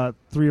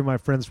 3 of my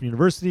friends from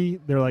university,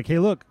 they're like, "Hey,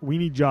 look, we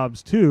need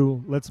jobs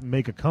too. Let's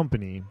make a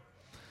company."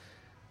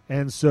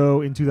 And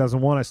so in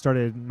 2001, I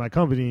started my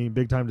company,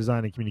 Big Time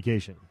Design and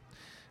Communication.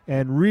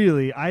 And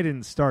really, I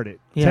didn't start it.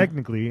 Yeah.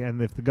 Technically,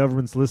 and if the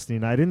government's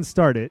listening, I didn't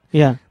start it.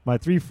 Yeah. My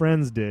 3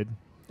 friends did,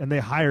 and they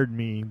hired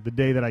me the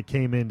day that I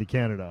came into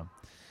Canada.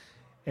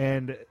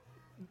 And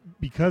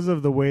because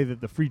of the way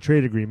that the free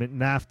trade agreement,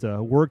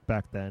 NAFTA, worked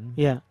back then,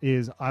 Yeah.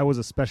 is I was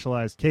a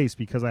specialized case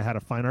because I had a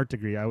fine art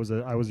degree. I was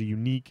a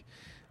unique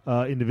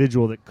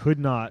individual that could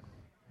not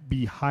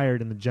be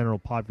hired in the general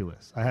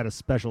populace. I had a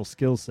special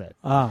skill set.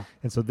 Ah.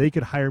 And so they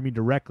could hire me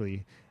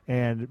directly.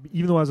 And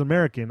even though I was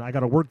American, I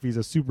got a work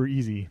visa super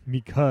easy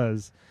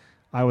because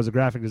I was a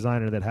graphic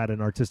designer that had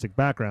an artistic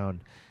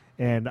background.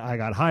 And I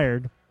got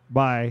hired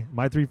by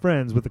my 3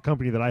 friends with the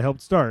company that I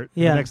helped start.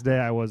 Yeah. The next day,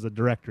 I was a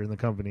director in the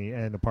company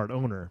and a part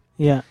owner.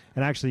 Yeah.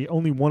 And actually,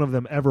 only one of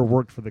them ever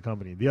worked for the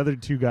company. The other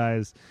 2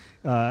 guys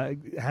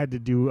had to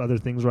do other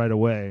things right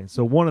away.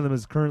 So one of them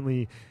is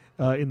currently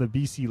in the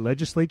BC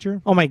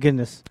legislature. Oh my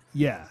goodness.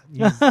 Yeah,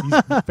 he's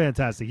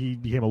fantastic. He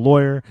became a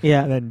lawyer,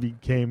 Yeah. and then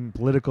became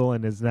political,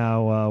 and is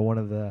now one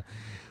of the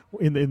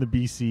in the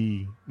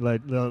BC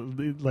like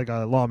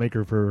a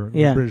lawmaker for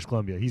Yeah. British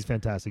Columbia. He's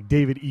fantastic.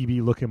 David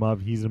Eby, look him up.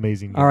 He's an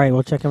amazing guy. All right,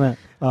 we'll check him out.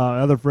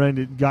 Another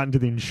friend got into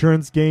the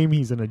insurance game.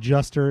 He's an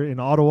adjuster in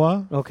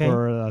Ottawa Okay.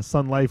 for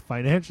Sun Life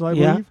Financial, I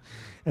Yeah. believe.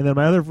 And then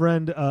my other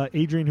friend,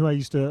 Adrian,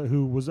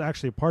 who was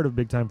actually a part of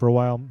Big Time for a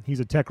while. He's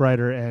a tech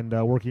writer and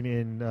working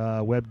in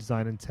web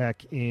design and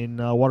tech in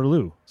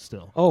Waterloo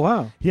still. Oh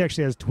wow. He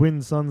actually has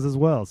twin sons as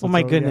well. So Oh, my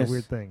it's a, goodness.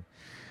 weird thing.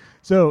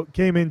 So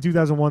came in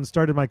 2001,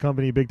 started my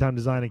company, Big Time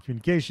Design and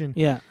Communication.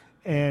 Yeah.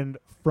 And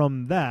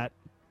from that,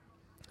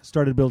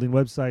 started building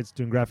websites,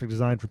 doing graphic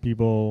design for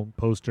people,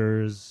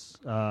 posters,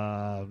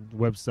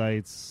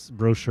 websites,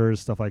 brochures,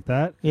 stuff like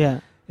that. Yeah.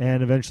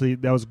 And eventually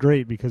that was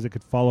great because it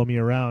could follow me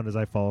around as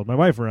I followed my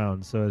wife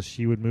around. So as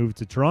she would move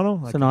to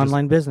Toronto, It's an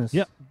online business.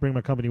 Yep, bring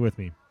my company with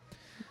me.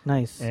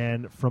 Nice.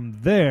 And from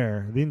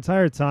there, the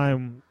entire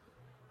time,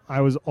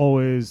 I was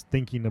always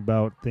thinking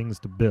about things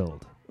to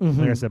build. Mhm.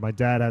 Like I said, my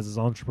dad has his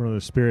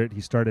entrepreneurial spirit.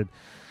 He started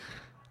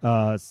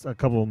a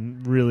couple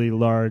really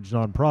large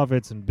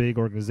nonprofits and big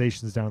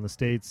organizations down in the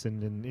States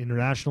and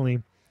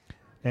internationally.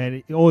 And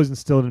it always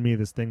instilled in me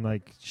this thing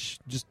like,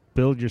 just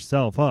build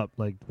yourself up.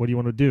 Like, what do you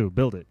want to do?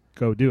 Build it.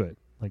 Go do it.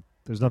 Like,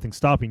 there's nothing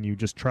stopping you.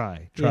 Just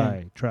try.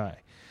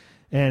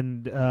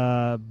 And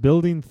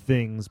building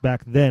things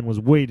back then was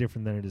way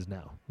different than it is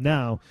now.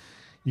 Now,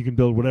 you can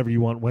build whatever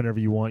you want, whenever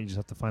you want. You just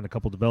have to find a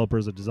couple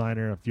developers, a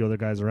designer, a few other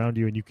guys around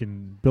you, and you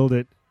can build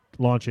it,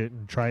 launch it,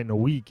 and try it in a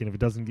week. And if it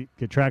doesn't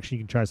get traction,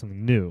 you can try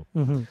something new.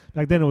 Mhm.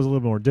 Back then, it was a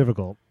little more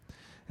difficult.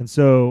 And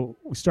so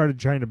we started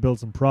trying to build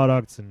some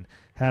products and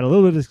had a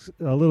little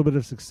bit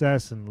of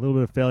success and a little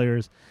bit of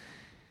failures.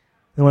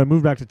 And when I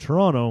moved back to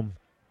Toronto,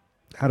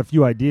 had a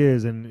few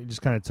ideas, and it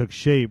just kind of took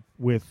shape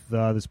with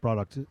this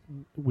product,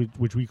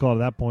 which we called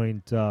at that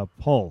point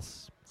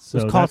Pulse. So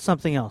It was called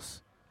something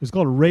else. it was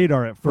called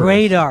Radar at first.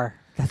 Radar.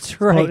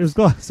 That's right. It was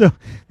called, so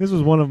this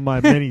was one of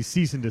my many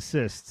cease and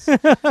desists. It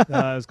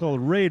was called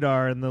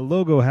Radar, and the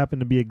logo happened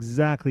to be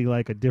exactly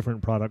like a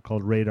different product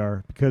called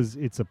Radar because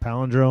it's a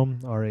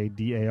palindrome,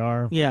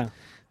 R-A-D-A-R. Yeah.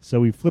 So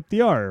we flipped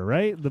the R,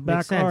 right? The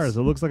back sense. R,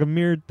 so it looks like a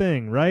mirrored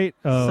thing, right?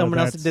 Oh, Someone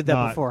else that's did that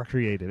not before.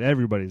 Creative.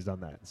 Everybody's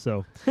done that.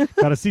 So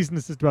got a cease and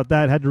desist about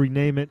that. Had to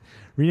rename it.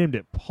 Renamed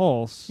it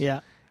Pulse. Yeah.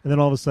 And then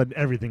all of a sudden,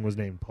 everything was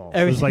named Pulse.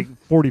 There's Everything.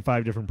 like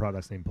 45 different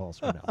products named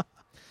Pulse right now.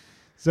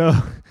 So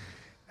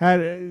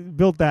had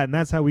built that, and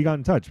that's how we got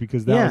in touch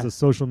because that Yeah. was a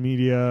social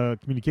media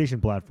communication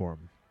platform.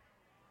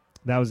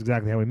 That was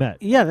exactly how we met.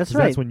 Yeah, that's 'Cause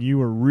right. That's when you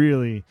were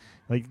really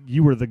like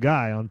you were the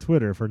guy on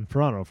Twitter for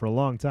Toronto for a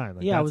long time.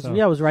 Like, yeah, I that's was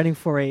how- I was writing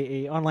for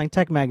a online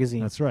tech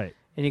magazine. That's right.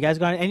 And you guys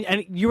got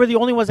and you were the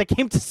only ones that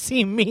came to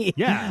see me.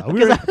 Yeah,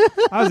 Because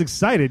I was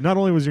excited. Not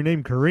only was your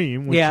name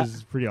Kareem, which Yeah.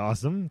 is pretty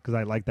awesome because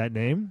I like that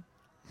name.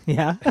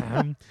 Yeah.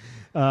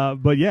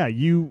 But yeah,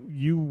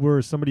 you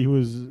were somebody who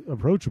was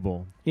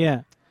approachable.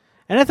 Yeah.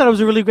 And I thought it was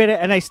a really great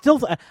and I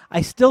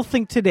still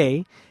think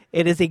today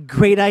it is a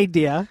great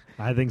idea.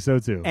 I think so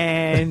too.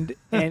 And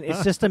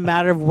it's just a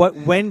matter of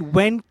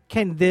when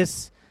can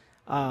this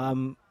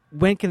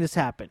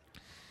happen,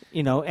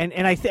 you know?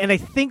 And I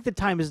think the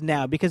time is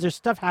now because there's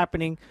stuff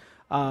happening.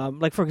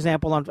 Like for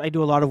example, I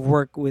do a lot of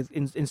work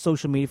in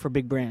social media for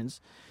big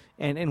brands,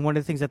 and one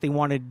of the things that they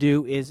want to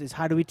do is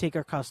how do we take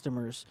our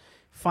customers,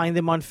 find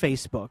them on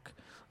Facebook,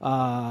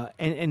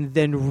 and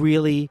then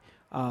really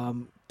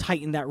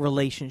tighten that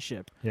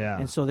relationship. Yeah.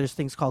 And so there's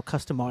things called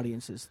custom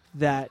audiences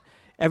that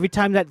every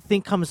time that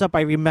thing comes up, I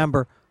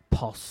remember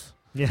Pulse.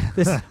 Yeah.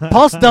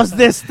 Pulse does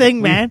this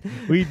thing, man.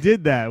 We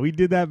did that. We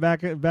did that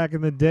back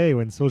in the day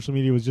when social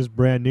media was just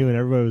brand new and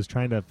everybody was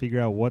trying to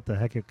figure out what the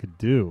heck it could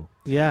do.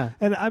 Yeah.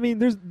 And I mean,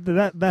 there's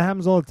that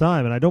happens all the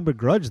time, and I don't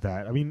begrudge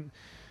that. I mean,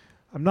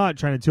 I'm not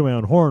trying to toot my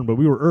own horn, but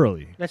we were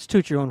early. Let's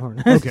toot your own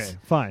horn. Okay,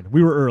 fine.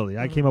 We were early.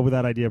 I came up with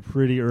that idea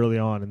pretty early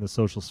on in the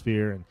social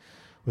sphere, and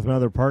with my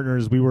other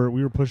partners, we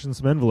were pushing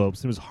some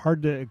envelopes. It was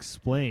hard to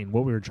explain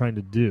what we were trying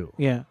to do.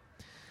 Yeah.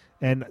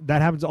 And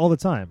that happens all the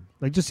time.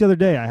 Like just the other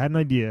day, I had an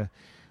idea.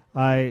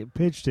 I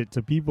pitched it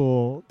to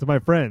people, to my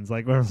friends.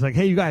 Like I was like,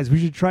 "Hey, you guys, we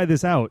should try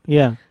this out."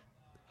 Yeah.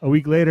 A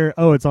week later,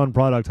 oh, it's on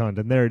Product Hunt,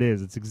 and there it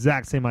is. It's the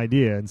exact same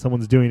idea, and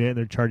someone's doing it, and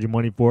they're charging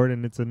money for it,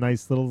 and it's a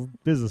nice little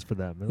business for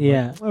them. And I'm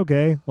Yeah. like,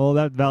 okay, well,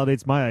 that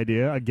validates my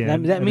idea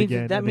again. That and means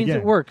again that and means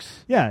again. it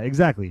works. Yeah,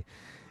 exactly.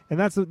 And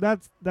that's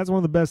one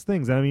of the best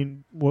things. I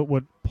mean,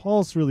 what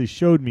Pulse really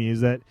showed me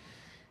is that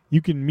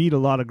you can meet a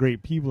lot of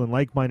great people and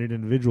like-minded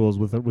individuals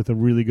with a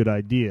really good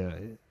idea.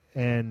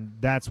 And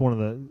that's one of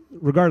the,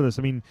 regardless,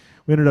 I mean,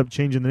 we ended up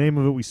changing the name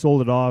of it. We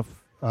sold it off.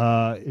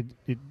 It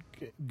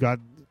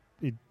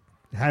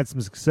had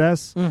some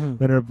success.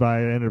 Mhm.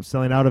 I ended up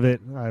selling out of it.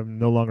 I'm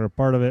no longer a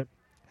part of it.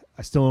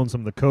 I still own some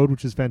of the code,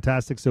 which is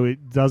fantastic. So it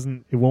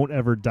won't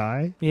ever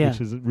die, Yeah.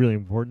 which is really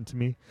important to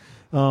me.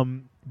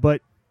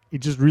 But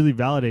it just really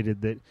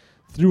validated that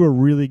through a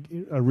really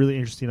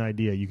interesting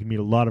idea, you can meet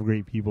a lot of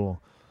great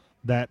people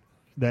that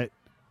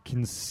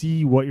can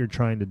see what you're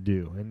trying to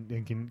do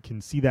and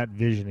can see that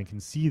vision and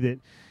can see that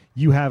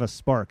you have a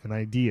spark, an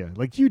idea,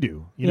 like you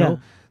do. You know,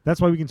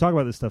 that's why we can talk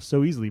about this stuff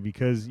so easily,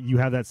 because you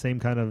have that same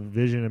kind of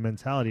vision and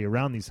mentality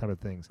around these type of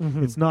things.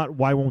 Mhm. It's not,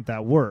 why won't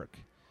that work?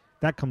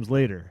 That comes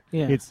later.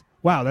 Yeah. It's,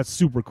 wow, that's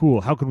super cool.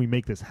 How can we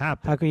make this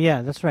happen?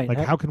 That's right. Like,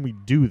 how can we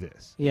do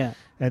this? Yeah.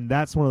 And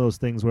that's one of those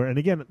things where, and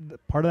again,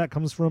 part of that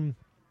comes from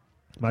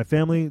my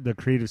family, the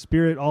creative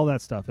spirit, all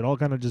that stuff. It all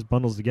kind of just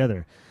bundles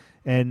together.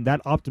 And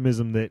that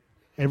optimism that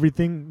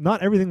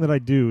not everything that I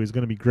do is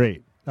going to be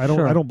great. I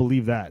don't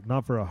believe that,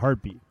 not for a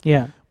heartbeat.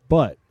 Yeah.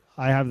 But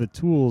I have the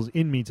tools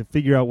in me to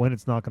figure out when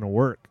it's not going to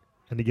work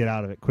and to get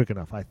out of it quick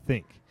enough, I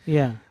think.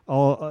 Yeah.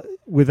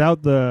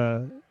 Without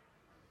the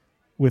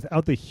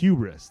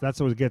hubris, that's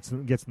what gets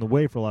in the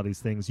way for a lot of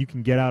these things. You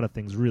can get out of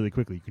things really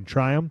quickly. You can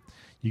try them.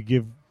 You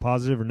give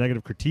positive or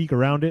negative critique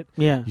around it.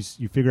 Yeah.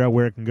 You figure out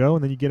where it can go,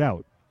 and then you get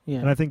out. Yeah.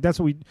 And I think that's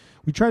what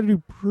we try to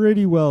do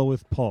pretty well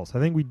with Pulse. I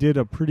think we did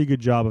a pretty good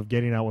job of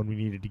getting out when we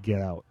needed to get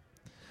out.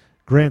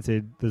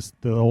 Granted, the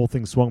whole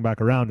thing swung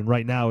back around, and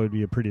right now it would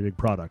be a pretty big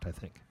product, I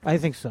think. I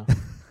think so.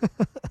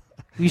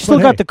 You still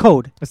got the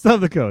code. I still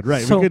have the code,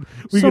 right? So- we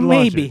so could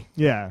launch maybe. it.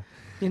 Yeah.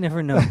 You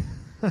never know.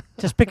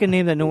 Just pick a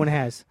name that no one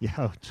has. Yeah.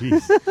 Oh,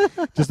 jeez.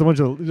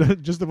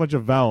 just a bunch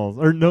of vowels,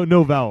 or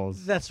no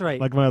vowels. That's right.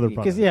 Like my other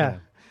product. Because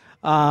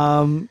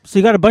so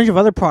you got a bunch of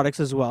other products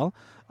as well.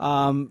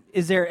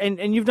 Is there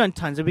and you've done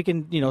tons, and we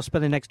can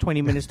spend the next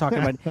 20 minutes talking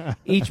about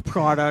each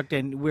product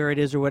and where it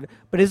is or what.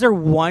 But is there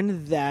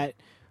one that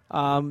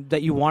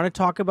you want to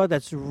talk about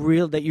that's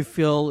real, that you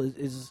feel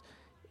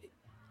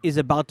is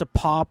about to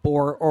pop,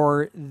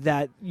 or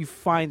that you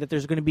find that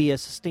there's going to be a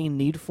sustained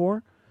need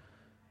for?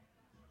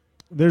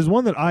 There's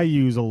one that I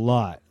use a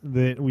lot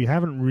that we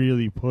haven't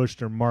really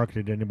pushed or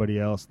marketed to anybody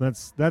else. And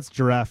that's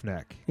Giraffe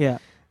Neck. Yeah.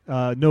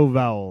 No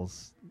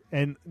vowels.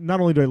 And not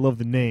only do I love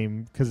the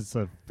name, because it's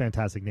a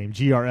fantastic name,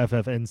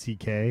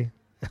 GRFFNCK.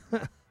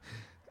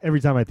 Every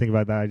time I think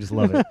about that, I just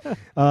love it.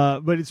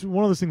 But it's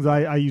one of those things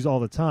I use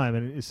all the time.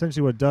 And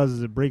essentially what it does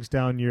is it breaks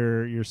down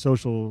your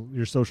social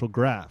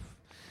graph.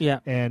 Yeah.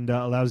 And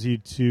allows you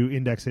to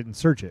index it and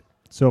search it.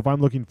 So if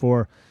I'm looking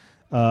for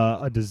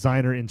a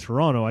designer in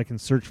Toronto, I can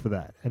search for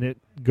that. And it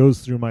goes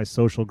through my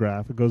social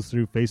graph. It goes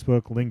through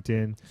Facebook,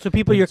 LinkedIn. So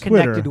people and you're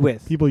Twitter, connected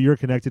with. People you're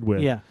connected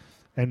with. Yeah.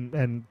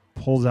 And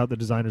pulls out the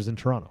designers in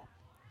Toronto.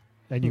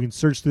 And you can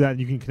search through that, and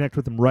you can connect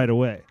with them right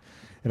away.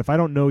 And if I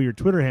don't know your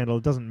Twitter handle,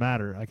 it doesn't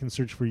matter. I can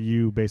search for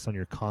you based on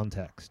your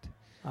context.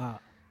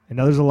 And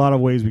now there's a lot of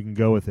ways we can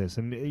go with this.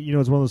 And,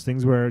 it's one of those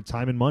things where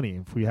time and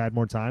money. If we had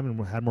more time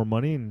and had more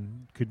money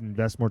and could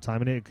invest more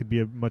time in it, it could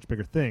be a much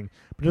bigger thing.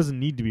 But it doesn't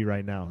need to be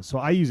right now. So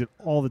I use it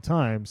all the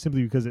time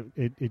simply because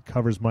it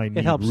covers my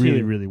need helps really,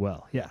 you. really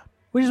well. Yeah.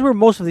 Which is where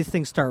most of these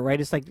things start,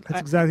 right? It's like, That's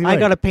exactly I right.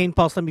 got a pain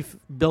pulse. Let me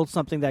build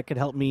something that could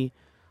help me,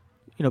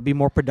 be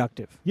more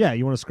productive. Yeah,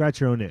 you want to scratch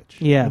your own itch.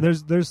 Yeah. And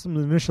there's some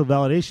initial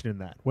validation in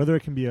that. Whether it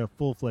can be a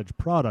full-fledged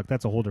product,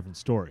 that's a whole different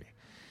story.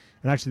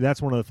 And actually,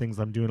 that's one of the things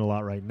I'm doing a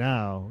lot right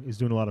now, is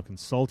doing a lot of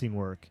consulting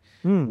work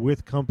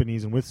with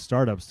companies and with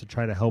startups to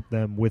try to help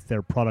them with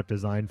their product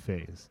design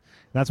phase.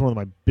 And that's one of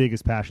my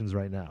biggest passions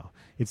right now.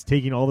 It's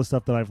taking all the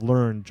stuff that I've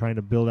learned trying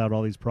to build out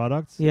all these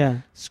products,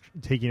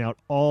 taking out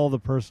all the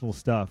personal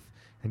stuff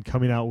and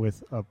coming out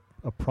with a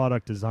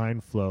product design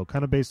flow,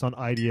 kind of based on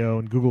IDEO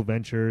and Google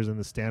Ventures and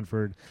the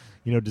Stanford,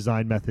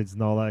 design methods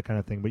and all that kind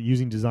of thing, but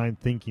using design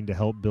thinking to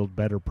help build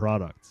better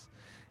products.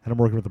 And I'm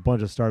working with a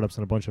bunch of startups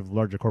and a bunch of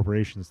larger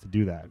corporations to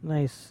do that.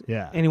 Nice.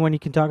 Yeah. Anyone you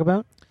can talk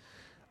about?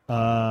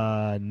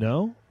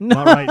 No,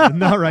 not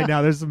right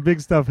now. There's some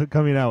big stuff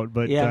coming out,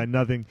 but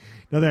nothing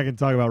I can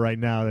talk about right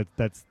now.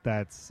 That's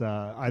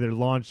either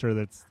launched or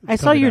that's. I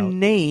saw your out.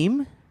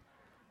 name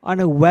on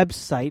a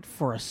website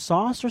for a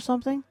sauce or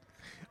something.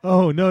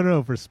 Oh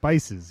no, for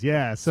spices.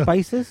 Yeah, so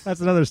Spices.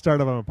 that's another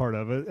startup I'm a part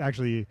of.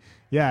 Actually,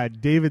 yeah,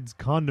 David's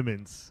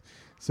Condiments.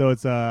 So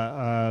it's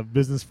a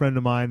business friend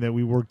of mine that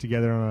we worked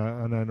together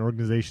on an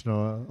organization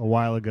a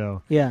while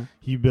ago. Yeah.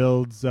 He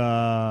builds. He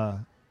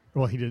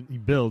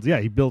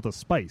built a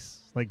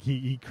spice. Like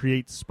he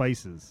creates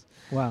spices.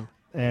 Wow.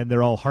 And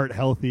they're all heart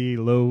healthy,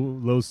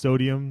 low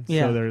sodium.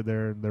 Yeah. So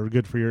they're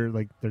good for your,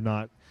 like, they're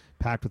not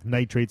packed with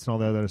nitrates and all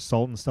that other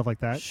salt and stuff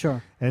like that.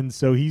 Sure. And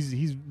so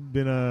he's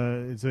been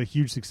it's a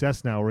huge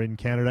success now. We're in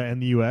Canada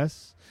and the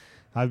US.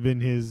 I've been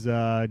his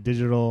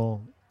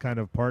digital kind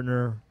of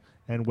partner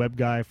and web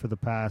guy for the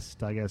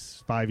past, I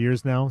guess, 5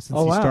 years now since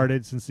he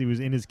started, since he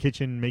was in his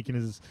kitchen making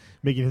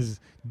his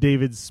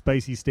David's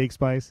spicy steak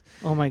spice.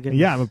 Oh my goodness.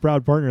 Yeah, I'm a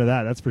proud partner of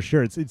that. That's for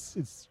sure. It's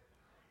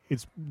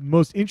the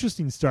most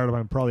interesting startup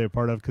I'm probably a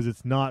part of because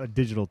it's not a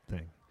digital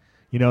thing.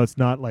 It's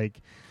not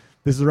like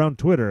this is around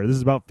Twitter, or this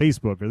is about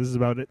Facebook, or this is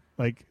about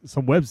like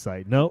some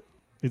website. No,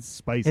 it's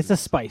spices. It's a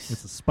spice.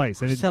 It's a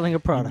spice. And selling a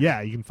product.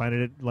 Yeah, you can find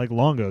it at like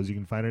Longo's. You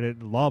can find it at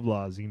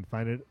Loblaws. You can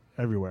find it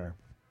everywhere.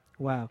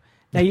 Wow.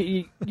 Now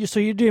so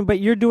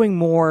you're doing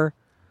more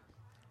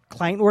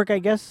client work, I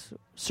guess,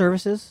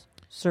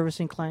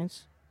 servicing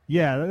clients.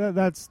 Yeah,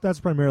 that's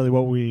primarily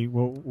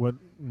what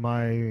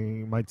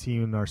my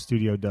team in our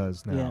studio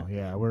does now.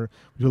 Yeah, we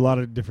do a lot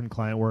of different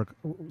client work.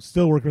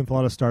 Still working with a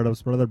lot of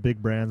startups, but other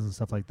big brands and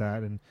stuff like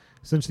that. And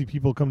essentially,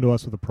 people come to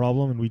us with a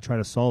problem, and we try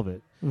to solve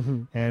it.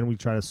 Mm-hmm. And we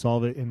try to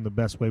solve it in the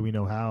best way we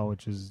know how,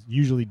 which is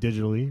usually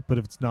digitally. But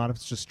if it's not, if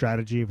it's just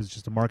strategy, if it's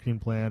just a marketing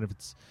plan, if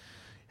it's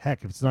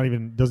not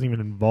even doesn't even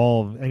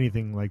involve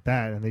anything like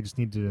that, and they just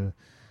need to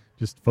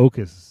just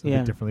focus a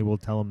bit differently, we'll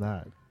tell them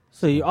that.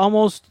 So you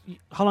almost,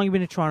 how long have you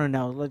been in Toronto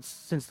now?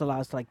 Since the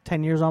last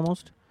 10 years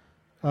almost?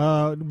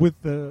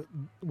 With the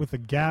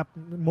gap,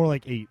 more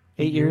like 8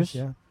 years.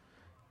 Yeah,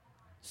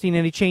 seen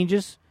any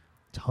changes?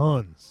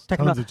 Tons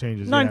of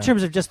changes. Not in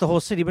terms of just the whole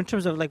city, but in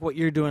terms of what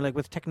you're doing,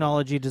 with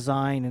technology,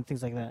 design, and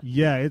things like that.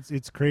 Yeah,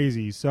 it's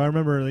crazy. So I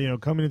remember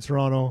coming to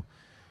Toronto,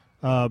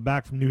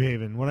 back from New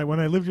Haven when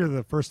I lived here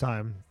the first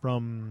time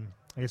from,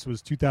 I guess it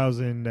was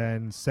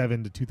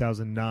 2007 to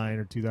 2009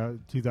 or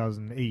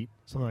 2008,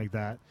 something like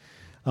that.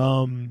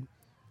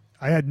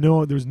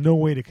 There was no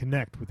way to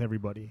connect with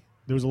everybody.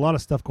 There was a lot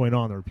of stuff going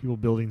on. There were people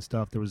building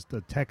stuff. There was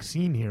the tech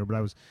scene here, but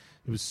it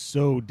was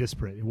so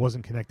disparate. It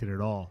wasn't connected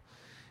at all.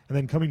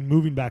 And then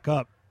moving back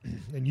up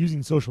and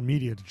using social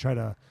media to try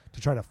to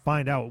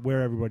find out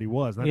where everybody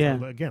was. And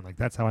that's again,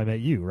 that's how I met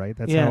you, right?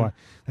 That's how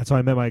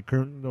I met my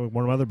current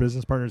one of my other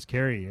business partners,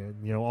 Carrie.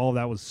 And all of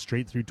that was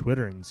straight through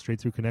Twitter and straight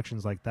through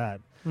connections like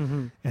that.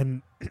 Mm-hmm.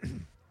 And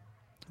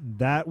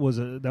that was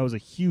a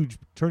huge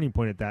turning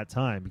point at that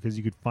time, because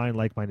you could find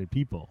like-minded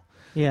people.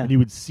 Yeah. And you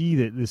would see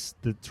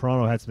that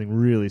Toronto had something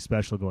really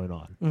special going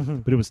on. Mm-hmm.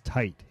 But it was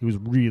tight. It was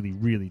really,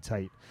 really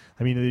tight.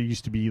 I mean, there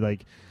used to be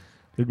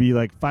there'd be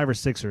 5 or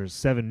 6 or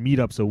 7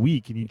 meetups a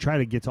week, and you try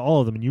to get to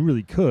all of them, and you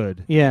really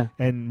could. Yeah.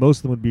 And most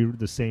of them would be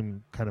the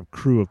same kind of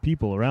crew of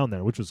people around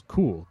there, which was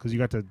cool, because you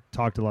got to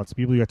talk to lots of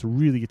people. You got to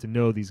really get to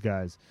know these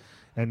guys,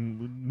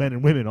 and men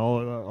and women all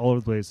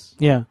over the place.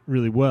 Yeah.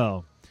 Really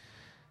well.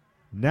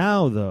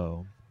 Now,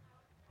 though,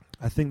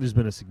 I think there's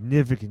been a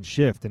significant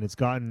shift, and it's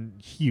gotten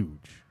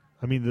huge.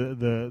 I mean,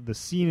 the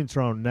scene in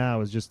Toronto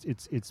now is just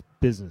it's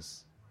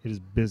business. It is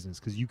business,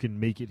 because you can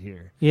make it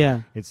here.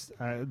 Yeah. It's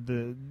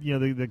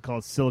they call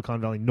it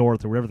Silicon Valley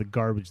North or whatever the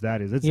garbage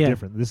that is. It's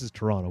different. This is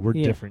Toronto. We're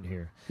different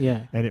here.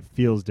 Yeah. And it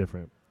feels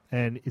different,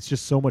 and it's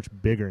just so much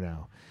bigger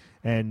now.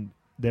 And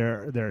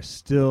there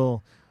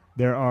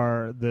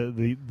are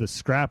the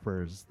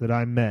scrappers that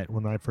I met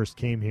when I first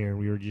came here.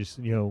 We were just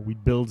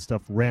we'd build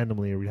stuff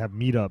randomly, or we'd have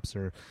meetups,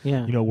 or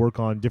work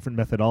on different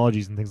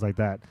methodologies and things like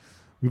that.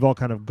 We've all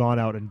kind of gone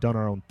out and done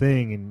our own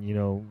thing,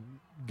 and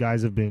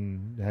guys have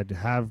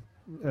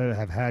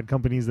had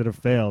companies that have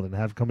failed, and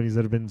have companies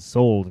that have been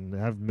sold, and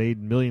have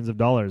made millions of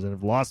dollars, and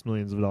have lost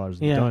millions of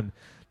dollars, and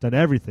done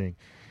everything.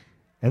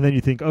 And then you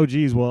think, oh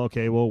geez,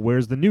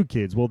 where's the new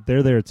kids? Well,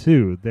 they're there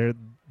too. They're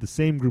the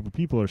same group of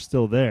people are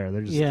still there.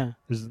 They're just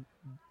there's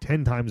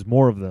 10 times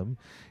more of them,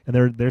 and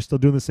they're still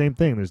doing the same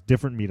thing. There's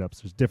different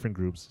meetups, there's different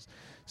groups.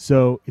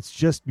 So it's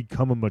just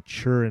become a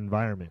mature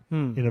environment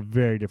in a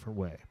very different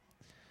way.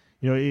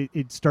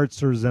 It starts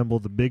to resemble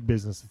the big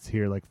business that's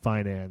here, like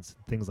finance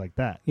and things like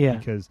that. Yeah.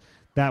 Because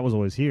that was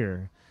always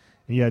here.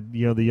 And you had,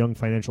 the young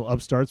financial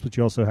upstarts, but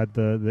you also had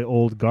the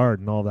old guard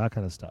and all that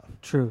kind of stuff.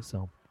 True.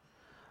 So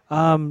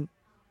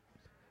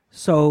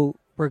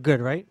we're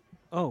good, right?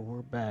 Oh,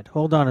 we're bad.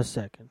 Hold on a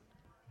second.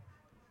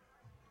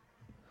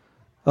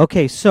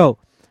 Okay, so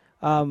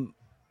I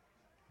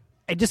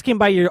just came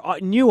by your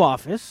new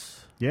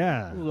office.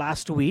 Yeah.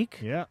 Last week.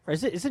 Yeah. Or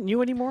is it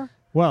new anymore?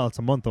 Well, it's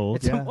a month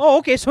old.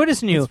 Okay, so it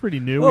is new. It's pretty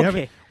new.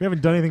 Okay. We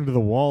haven't done anything to the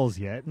walls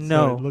yet.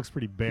 No. So it looks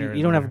pretty bare.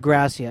 You don't have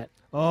grass yet.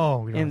 Oh,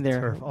 we don't in have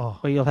there. turf. Oh,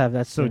 well, you'll have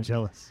that so soon.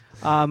 jealous.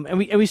 And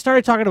we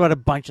started talking about a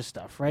bunch of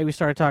stuff, right? We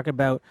started talking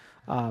about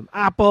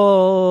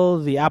Apple,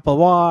 the Apple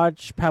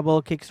Watch,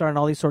 Pebble, Kickstarter, and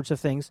all these sorts of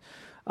things.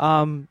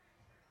 Well,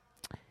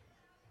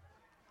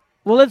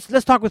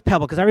 let's talk with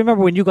Pebble, because I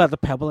remember when you got the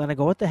Pebble, and I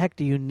go, what the heck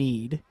do you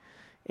need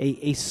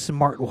a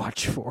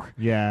smartwatch for?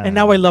 Yeah. And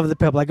now I love the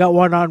Pebble. I got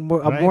one on.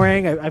 I'm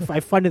wearing. I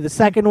funded the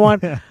second one.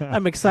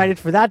 I'm excited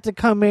for that to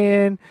come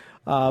in.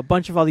 A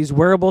bunch of all these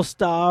wearable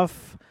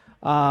stuff.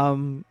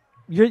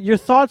 Your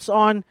thoughts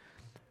on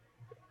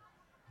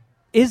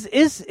is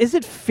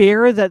it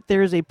fair that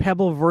there's a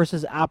Pebble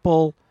versus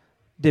Apple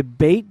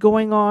debate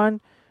going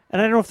on?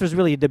 And I don't know if there's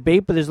really a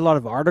debate, but there's a lot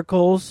of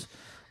articles.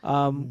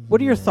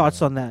 What are your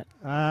thoughts on that?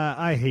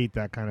 I hate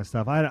that kind of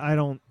stuff. I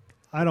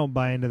don't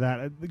buy into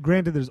that.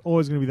 Granted, there's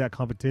always going to be that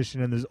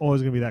competition, and there's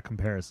always going to be that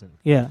comparison.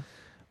 Yeah.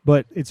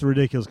 But it's a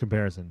ridiculous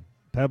comparison.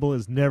 Pebble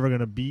is never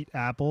going to beat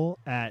Apple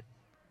at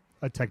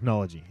a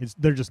technology.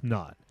 They're just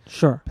not.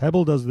 Sure.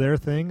 Pebble does their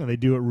thing, and they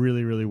do it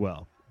really, really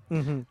well.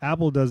 Mm-hmm.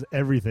 Apple does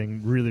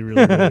everything really,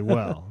 really, really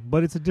well.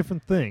 But it's a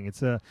different thing.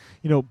 It's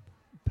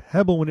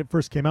Pebble, when it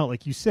first came out,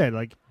 like you said,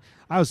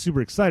 I was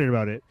super excited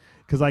about it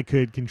because I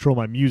could control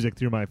my music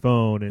through my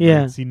phone and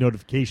Yeah. see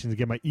notifications and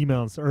get my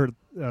emails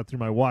through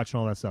my watch and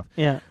all that stuff.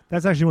 Yeah.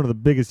 That's actually one of the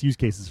biggest use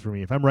cases for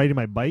me. If I'm riding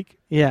my bike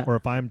Yeah. or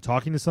if I'm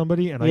talking to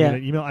somebody and I Yeah. get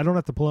an email, I don't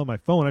have to pull out my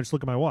phone. I just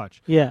look at my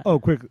watch. Yeah. Oh,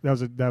 quick! That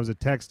was a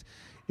text.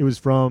 It was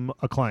from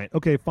a client.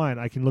 Okay, fine.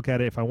 I can look at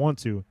it if I want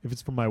to. If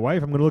it's from my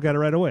wife, I'm going to look at it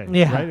right away.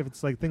 Yeah. Right. If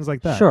it's like things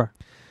like that. Sure.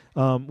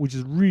 Which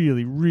is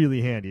really,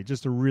 really handy.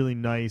 Just a really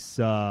nice,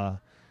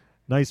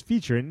 nice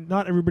feature, and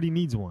not everybody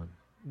needs one.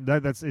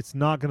 It's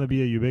not going to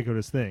be a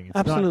ubiquitous thing. It's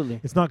Absolutely.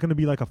 It's not going to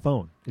be like a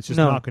phone. It's just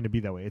No. not going to be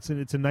that way. It's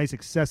a nice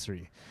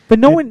accessory. But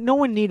no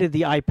one needed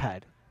the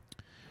iPad.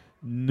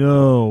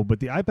 No, but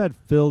the iPad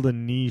filled a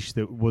niche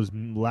that was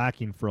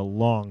lacking for a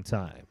long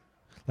time.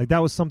 Like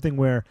that was something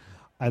where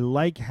I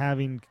like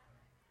having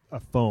a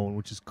phone,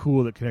 which is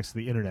cool, that connects to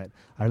the internet.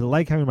 I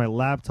like having my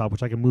laptop,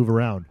 which I can move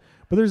around.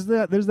 But there's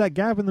that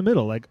gap in the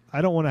middle. Like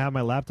I don't want to have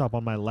my laptop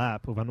on my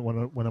lap when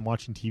I'm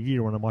watching TV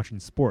or when I'm watching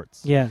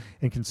sports. Yeah.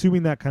 And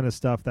consuming that kind of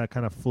stuff, that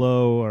kind of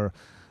flow or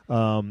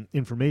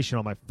information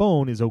on my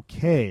phone is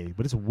okay,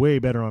 but it's way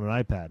better on an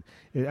iPad.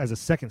 As a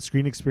second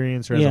screen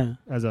experience or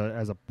as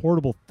a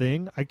portable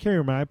thing, I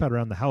carry my iPad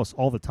around the house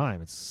all the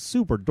time. It's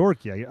super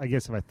dorky, I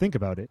guess, if I think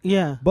about it.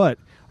 Yeah. But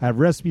I have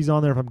recipes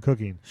on there if I'm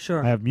cooking.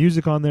 Sure. I have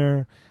music on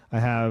there. I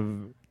have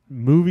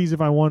movies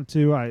if I want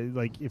to.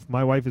 If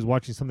my wife is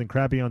watching something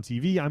crappy on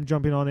TV, I'm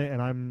jumping on it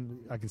and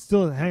I can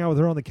still hang out with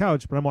her on the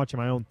couch, but I'm watching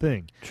my own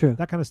thing. True.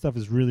 That kind of stuff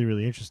is really,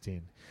 really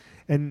interesting.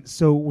 And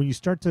so when you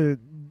start to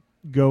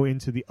go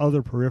into the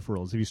other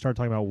peripherals, if you start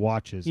talking about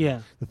watches,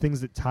 Yeah. the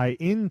things that tie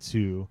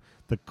into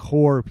the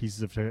core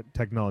pieces of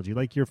technology,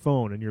 like your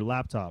phone and your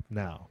laptop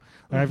now.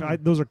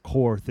 Mhm. Those are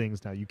core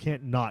things now. You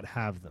can't not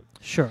have them.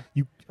 Sure.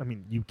 You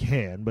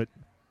can, but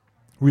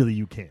really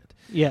you can't.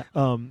 Yeah.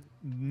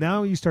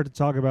 Now you start to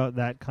talk about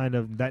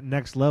that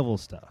next level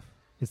stuff.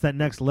 It's that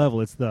next level.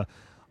 It's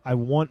I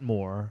want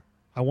more.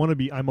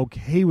 I'm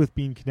okay with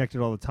being connected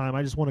all the time.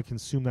 I just want to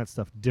consume that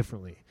stuff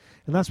differently.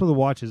 And that's where the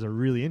watches are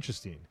really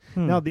interesting.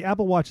 Now, the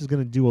Apple Watch is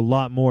going to do a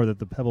lot more that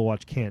the Pebble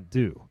Watch can't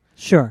do.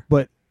 Sure.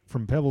 But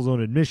from Pebble's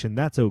own admission,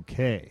 that's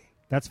okay.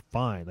 That's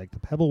fine. Like the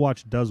Pebble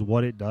Watch does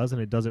what it does,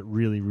 and it does it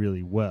really,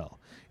 really well.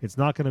 It's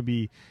not going to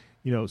be,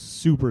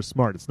 super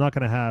smart. It's not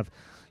going to have,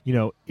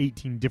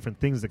 18 different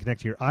things that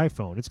connect to your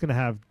iPhone. It's going to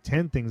have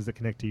 10 things that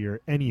connect to your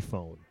any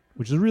phone,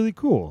 which is really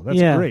cool. That's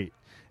great.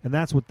 And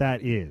that's what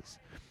that is.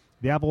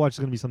 The Apple Watch is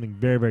going to be something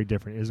very, very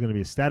different. It's going to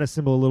be a status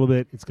symbol a little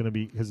bit. It's going to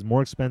be because it's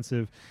more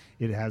expensive.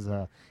 It has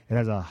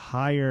a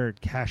higher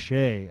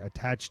cachet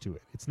attached to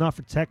it. It's not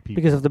for tech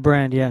people Because of the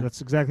brand, yeah.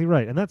 That's exactly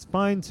right, and that's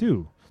fine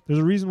too. There's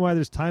a reason why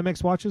there's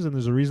Timex watches, and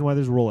there's a reason why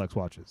there's Rolex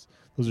watches.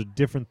 Those are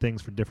different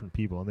things for different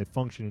people, and they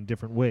function in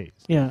different ways.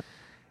 Yeah.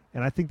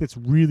 And I think that's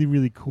really,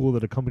 really cool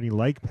that a company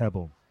like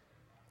Pebble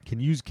can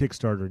use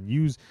Kickstarter and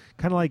use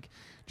kind of like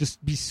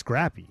just be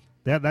scrappy.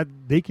 That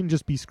they can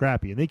just be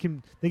scrappy, and they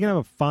can have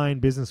a fine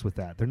business with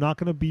that. They're not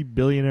going to be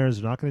billionaires.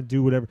 They're not going to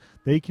do whatever.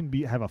 They can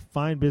have a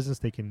fine business.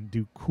 They can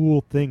do cool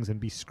things and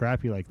be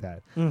scrappy like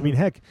that. Mm-hmm. I mean,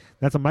 heck,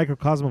 that's a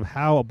microcosm of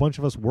how a bunch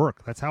of us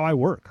work. That's how I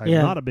work. I'm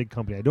not a big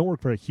company. I don't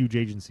work for a huge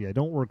agency. I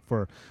don't work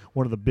for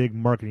one of the big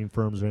marketing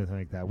firms or anything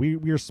like that.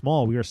 We are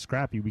small. We are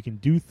scrappy. We can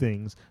do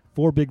things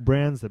for big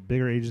brands that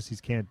bigger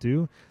agencies can't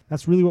do.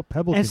 That's really what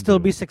Pebble And can still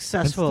do. be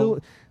successful.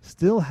 And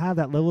still have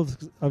that level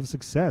of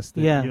success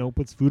that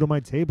puts food on my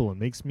table and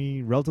makes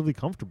me relatively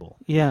comfortable.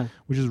 Yeah.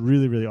 Which is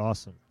really, really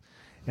awesome.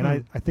 And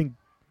I think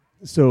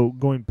so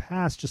going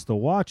past just the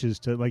watches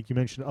to, like you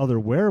mentioned, other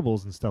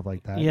wearables and stuff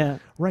like that. Yeah.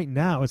 Right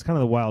now it's kind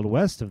of the Wild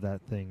West of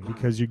that thing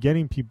because you're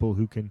getting people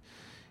who can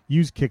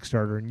use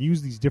Kickstarter and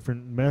use these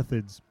different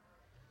methods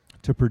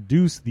to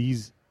produce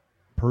these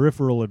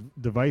peripheral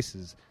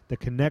devices that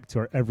connect to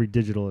our every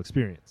digital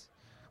experience,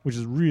 which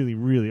is really,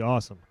 really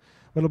awesome.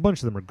 But a bunch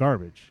of them are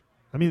garbage.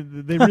 I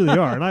mean, they really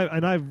are.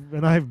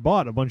 And I've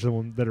bought a bunch of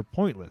them that are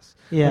pointless.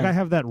 Yeah. Like I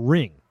have that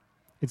ring.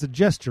 It's a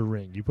gesture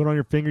ring. You put it on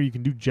your finger, you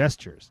can do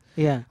gestures.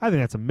 Yeah. I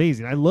think that's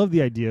amazing. I love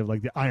the idea of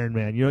like the Iron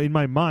Man. In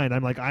my mind,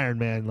 I'm like Iron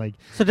Man. Like,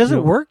 So does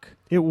it work?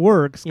 It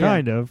works Yeah.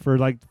 kind of for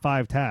like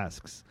 5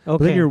 tasks. Okay.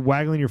 But then you're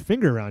waggling your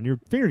finger around. Your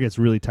finger gets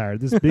really tired.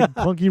 This big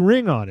clunky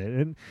ring on it.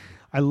 And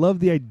I love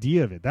the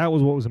idea of it. That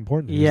was what was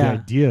important to me, was the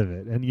idea of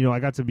it. And I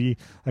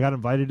got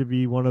invited to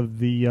be one of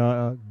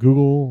the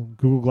Google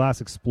Glass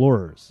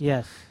Explorers.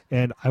 Yes.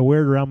 And I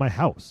wear it around my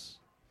house.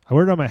 I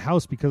wear it around my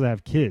house because I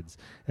have kids,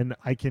 and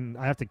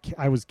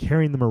I was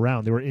carrying them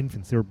around. They were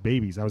infants, they were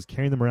babies. I was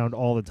carrying them around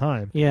all the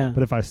time. Yeah.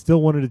 But if I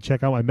still wanted to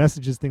check out my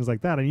messages, things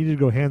like that, I needed to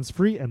go hands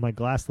free, and my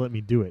glass let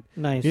me do it.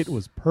 Nice. It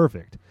was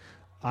perfect.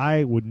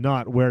 I would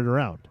not wear it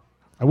around.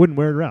 I wouldn't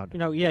wear it around.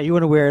 You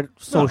want to wear it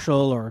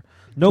social or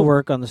to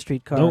work on the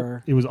streetcar.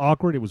 Nope. It was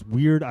awkward. It was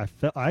weird.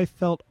 I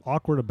felt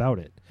awkward about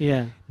it.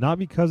 Yeah. Not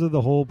because of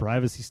the whole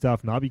privacy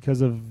stuff, not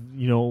because of,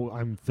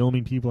 I'm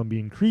filming people and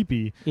being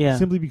creepy. Yeah.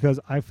 Simply because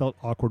I felt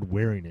awkward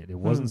wearing it. It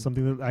wasn't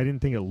something that I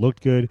didn't think it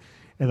looked good.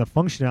 And the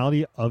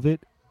functionality of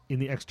it in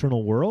the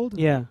external world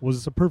Yeah.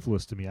 was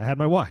superfluous to me. I had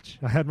my watch.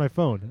 I had my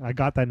phone. I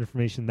got that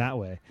information that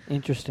way.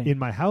 Interesting. In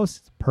my house,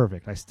 it's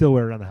perfect. I still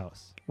wear it around the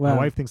house. Wow.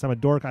 My wife thinks I'm a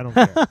dork. I don't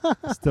care.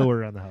 I still wear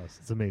it around the house.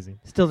 It's amazing.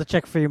 Still to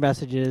check for your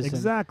messages. and-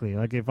 Exactly.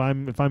 Like if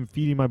I'm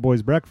feeding my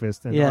boys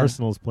breakfast and Yeah.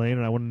 Arsenal's playing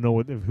and I want to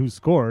know who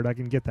scored, I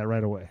can get that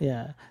right away.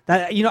 Yeah.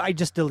 That I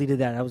just deleted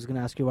that. I was going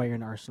to ask you why you're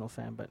an Arsenal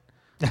fan, but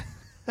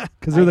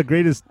Because they're the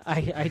greatest. I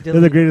They're the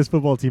deleted. greatest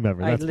football team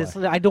ever. I, That's why.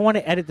 listen, I don't want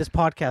to edit this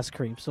podcast,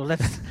 Kareem. So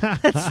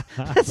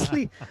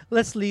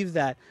let's leave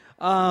that.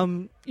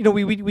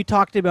 We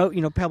talked about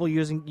Pebble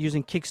using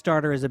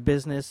Kickstarter as a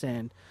business,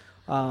 and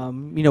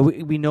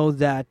we know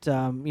that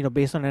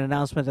based on an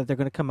announcement that they're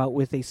going to come out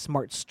with a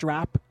smart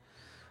strap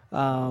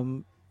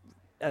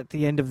at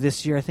the end of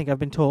this year. I think I've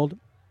been told.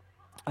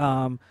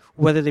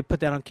 Whether they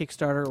put that on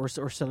Kickstarter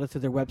or sell it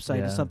through their website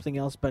Yeah. is something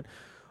else. But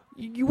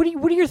what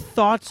are your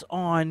thoughts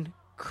on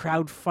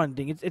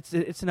crowdfunding? It's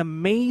an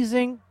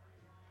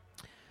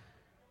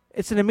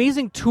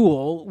amazing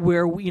tool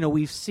where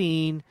we've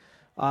seen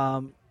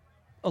a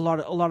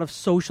lot of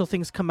social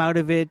things come out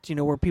of it.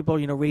 Where people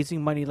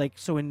raising money, like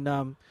so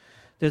in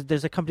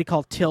there's a company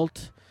called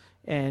Tilt,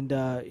 and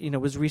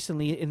was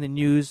recently in the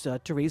news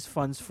to raise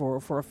funds for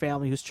a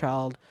family whose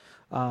child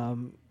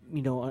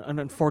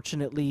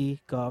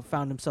unfortunately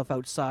found himself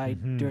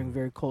outside Mhm. during a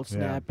very cold Yeah.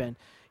 snap, and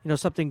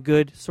something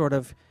good sort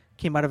of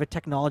came out of a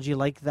technology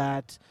like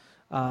that.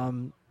 But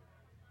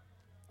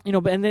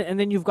and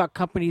then you've got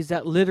companies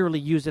that literally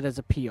use it as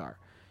a PR,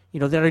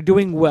 that are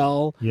doing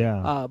well,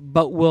 Yeah.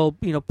 but will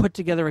put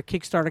together a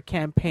Kickstarter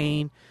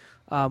campaign,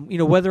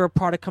 whether a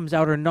product comes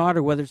out or not,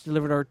 or whether it's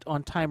delivered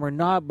on time or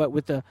not, but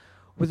with the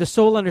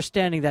sole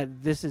understanding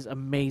that this is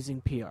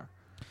amazing PR.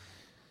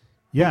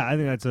 Yeah, I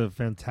think that's a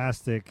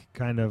fantastic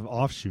kind of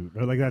offshoot.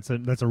 Or like that's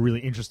a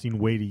really interesting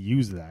way to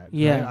use that.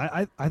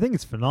 Yeah. I think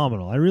it's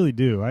phenomenal. I really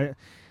do.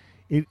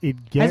 It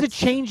gets. Has it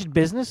changed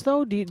business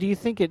though? Do you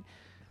think it?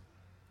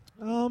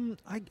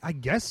 I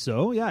guess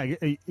so. Yeah,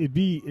 I'd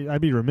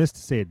be remiss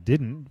to say it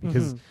didn't,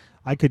 because Mhm.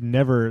 I could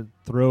never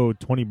throw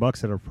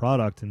 $20 at a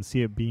product and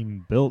see it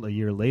being built a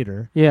year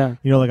later. Yeah.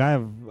 Like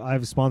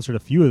I've sponsored a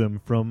few of them,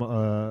 from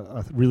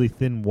a really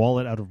thin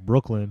wallet out of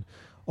Brooklyn,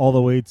 all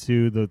the way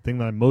to the thing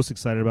that I'm most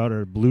excited about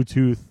are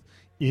Bluetooth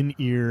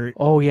in-ear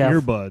Oh yeah.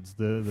 earbuds.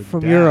 The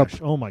From Dash. Europe.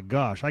 Oh my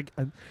gosh,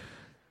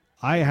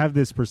 I have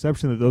this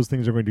perception that those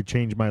things are going to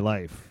change my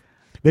life.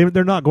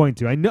 They're not going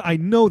to. I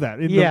know that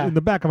in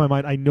the back of my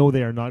mind. I know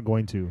they are not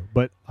going to.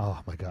 But oh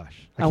my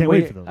gosh, I can't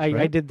wait for those.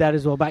 I did that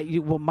as well. But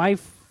my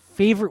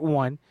favorite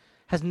one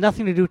has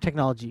nothing to do with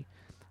technology.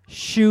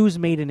 Shoes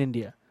made in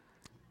India.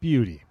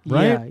 Beauty,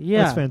 right?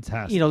 Yeah. That's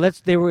fantastic.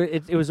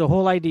 It was a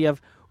whole idea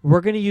of,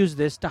 we're going to use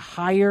this to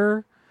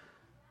hire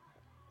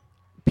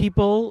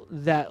people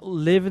that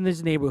live in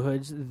these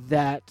neighborhoods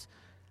that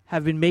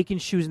have been making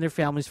shoes in their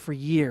families for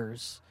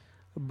years,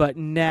 but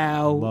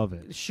now Love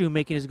it.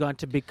 shoemaking has gone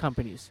to big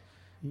companies,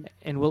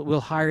 and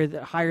we'll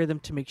hire them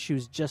to make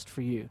shoes just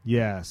for you.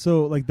 Yeah,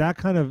 so like that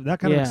kind of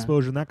Yeah.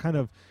 exposure, and that kind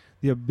of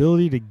the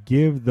ability to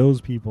give those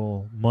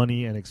people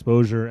money and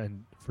exposure,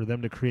 and for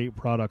them to create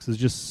products is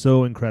just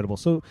so incredible.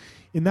 So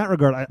in that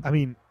regard, I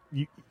mean,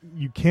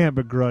 you can't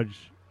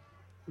begrudge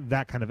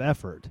that kind of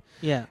effort.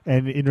 Yeah.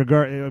 And in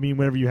regard, I mean,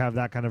 whenever you have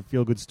that kind of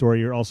feel good story,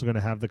 you're also going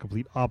to have the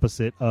complete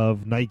opposite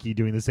of Nike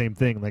doing the same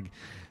thing. Like,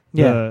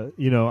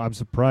 I'm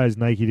surprised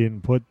Nike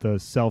didn't put the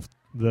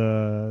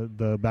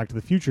Back to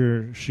the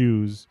Future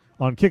shoes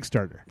on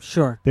Kickstarter.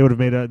 Sure. They would have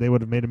made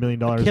 $1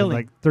 million in killing.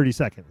 like 30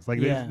 seconds. Like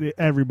Yeah.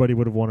 everybody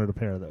would have wanted a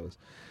pair of those,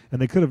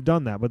 and they could have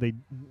done that, but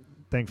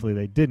thankfully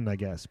they didn't, I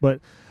guess. But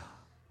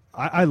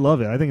I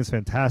love it. I think it's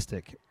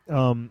fantastic,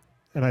 and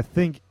I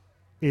think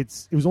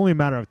it was only a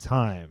matter of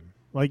time.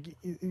 Like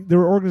there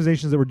were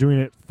organizations that were doing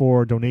it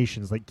for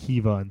donations, like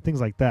Kiva and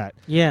things like that,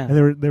 Yeah.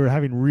 and they were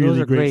having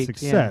really are great great,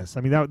 success.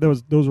 I mean,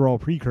 those were all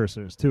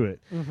precursors to it.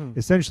 Mhm.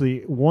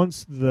 Essentially,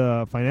 once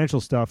the financial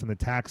stuff and the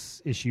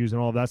tax issues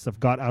and all of that stuff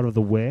got out of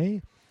the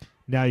way,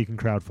 now you can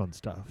crowdfund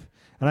stuff,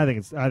 and I think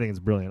it's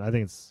brilliant. I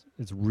think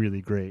it's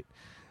really great.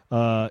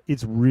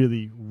 It's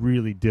really,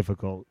 really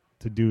difficult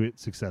to do it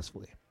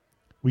successfully.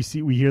 We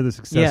hear the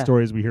success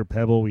stories. We hear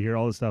Pebble. We hear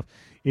all this stuff.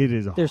 It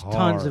is There's hard.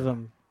 tons of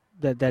them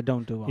that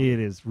don't do well. It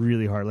is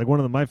really hard. Like one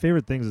of my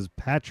favorite things is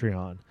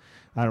Patreon.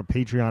 I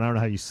don't know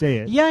how you say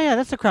it. Yeah,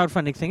 that's a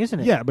crowdfunding thing, isn't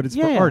it? Yeah, but it's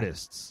for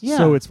artists. Yeah.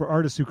 So it's for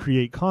artists who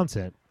create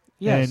content.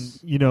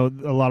 Yes.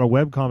 And, a lot of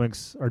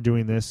webcomics are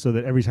doing this so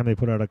that every time they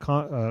put out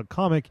a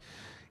comic,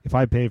 if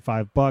I pay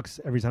 $5,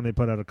 every time they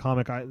put out a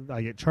comic,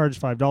 I get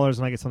charged $5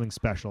 and I get something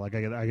special. Like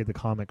I get the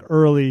comic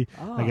early.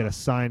 I get a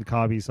signed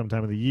copy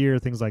sometime of the year,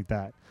 things like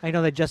that. I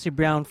know that Jesse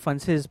Brown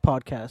funds his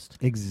podcast.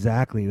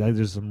 Exactly.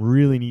 There's some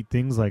really neat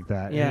things like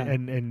that. Yeah.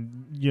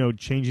 And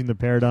changing the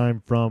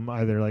paradigm from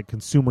either like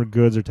consumer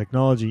goods or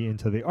technology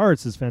into the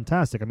arts is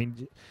fantastic. I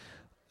mean,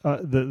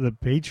 the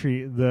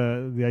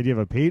idea of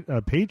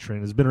a patron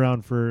has been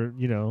around for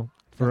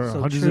for That's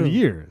so hundreds true. of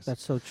years.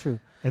 That's so true.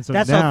 And so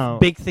That's now, how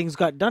big things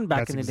got done back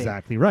that's in the day.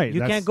 exactly right. You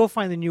That's- can't go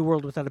find the New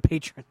World without a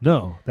patron.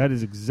 No, that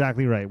is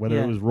exactly right. Whether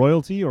Yeah. it was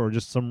royalty or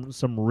just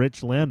some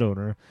rich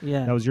landowner,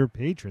 Yeah. that was your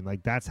patron.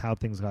 Like, that's how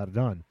things got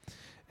done.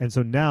 And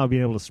so now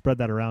being able to spread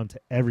that around to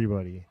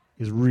everybody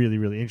is really,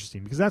 really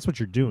interesting, because that's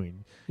what you're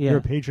doing. Yeah. You're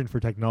a patron for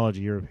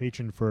technology. You're a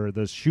patron for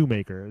the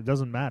shoemaker. It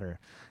doesn't matter.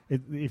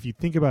 If you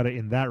think about it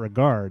in that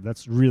regard,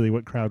 that's really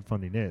what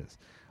crowdfunding is.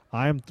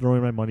 I am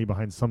throwing my money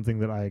behind something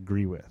that I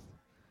agree with.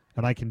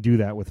 And I can do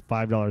that with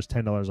 $5,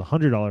 $10,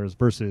 $100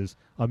 versus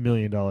 $1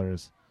 million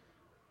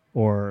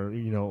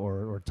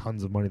or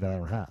tons of money that I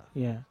don't have.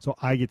 Yeah. So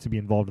I get to be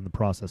involved in the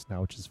process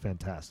now, which is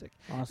fantastic.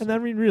 Awesome. And I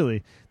mean,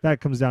 really, that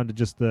comes down to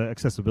just the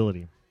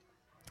accessibility.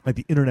 Like,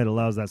 the internet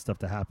allows that stuff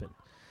to happen.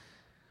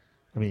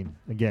 I mean,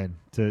 again,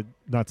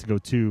 not to go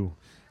too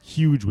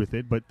huge with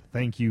it, but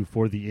thank you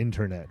for the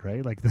internet,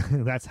 right? Like,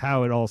 that's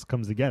how it all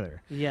comes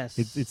together. Yes.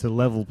 It's a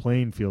level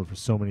playing field for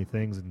so many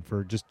things and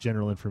for just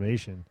general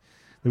information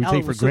that we Al,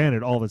 take for so-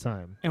 granted all the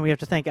time. And we have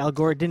to thank Al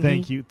Gore, didn't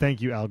Thank he?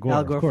 you, Al Gore.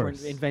 Al Gore of for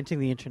course. inventing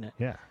the internet.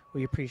 Yeah.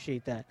 We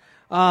appreciate that.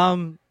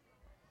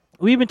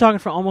 We've been talking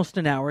for almost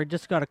an hour.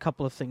 Just got a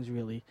couple of things,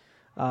 really.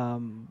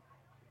 But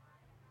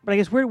I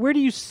guess where do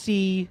you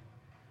see...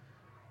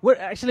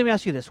 Actually, let me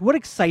ask you this. What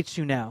excites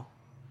you now?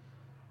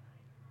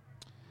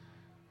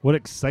 What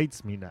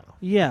excites me now?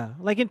 Yeah.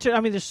 Like,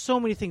 there's so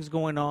many things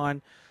going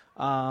on.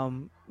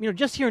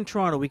 Just here in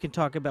Toronto, we can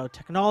talk about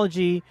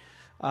technology.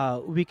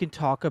 We can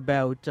talk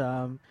about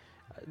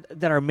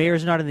that our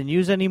mayor's not in the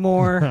news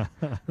anymore.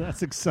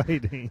 That's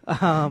exciting.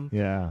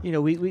 Yeah.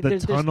 We The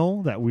there's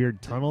tunnel, that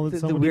weird tunnel that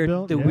somebody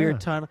built? The Yeah.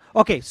 weird tunnel.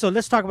 Okay, so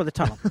let's talk about the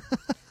tunnel.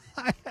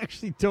 I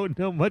actually don't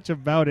know much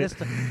about it.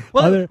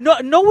 Well,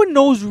 no one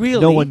knows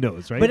really. No one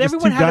knows, right? But Just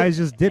everyone two had guys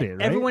just did it,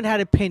 right? Everyone had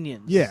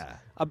opinions. Yeah.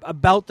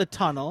 About the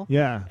tunnel.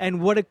 Yeah.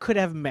 And what it could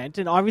have meant.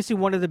 And obviously,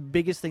 one of the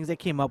biggest things that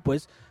came up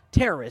was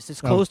terrorists.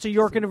 It's close to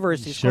York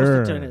University. It's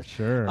close to Tunis.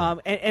 Sure.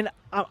 And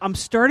I'm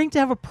starting to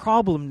have a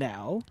problem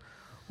now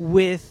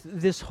with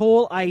this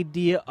whole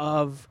idea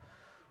of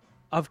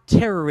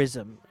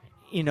terrorism.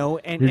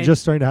 And You're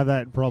just starting to have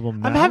that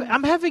problem now?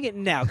 I'm having it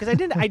now because I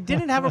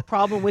didn't have a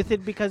problem with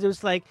it because it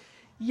was like,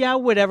 yeah,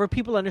 whatever,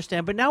 people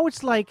understand. But now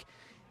it's like,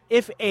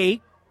 if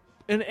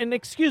and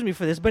excuse me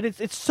for this, but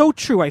it's so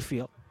true. I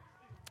feel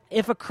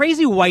if a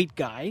crazy white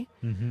guy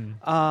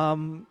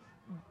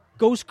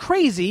goes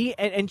crazy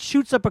and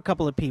shoots up a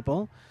couple of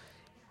people,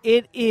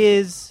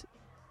 it's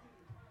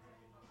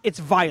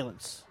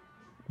violence.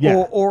 Yeah.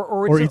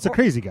 Or it's a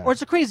crazy guy. Or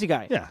it's a crazy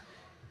guy. Yeah.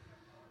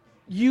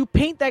 You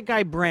paint that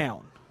guy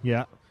brown.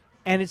 Yeah.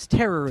 And it's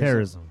terrorism.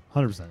 Terrorism.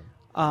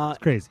 100%. It's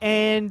crazy.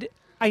 And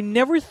I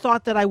never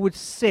thought that I would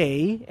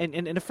say, and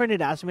a friend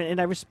had asked me, and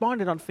I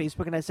responded on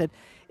Facebook, and I said,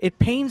 it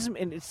pains me,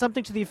 and it's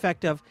something to the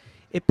effect of,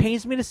 it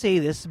pains me to say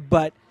this,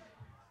 but,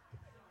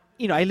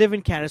 I live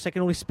in Canada, so I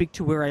can only speak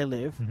to where I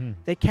live,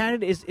 that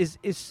Canada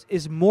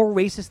is more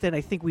racist than I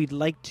think we'd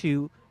like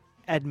to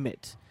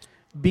admit,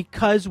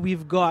 because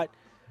we've got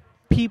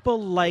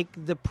people like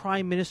the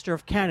Prime Minister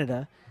of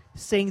Canada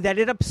saying that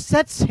it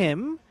upsets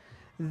him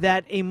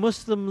that a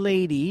Muslim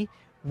lady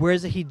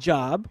wears a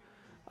hijab.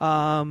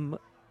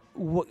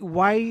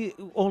 Why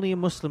only a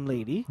Muslim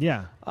lady?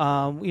 Yeah.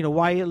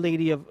 Why a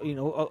lady of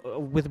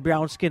with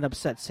brown skin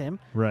upsets him?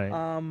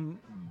 Right.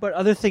 But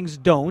other things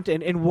don't,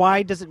 and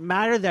why does it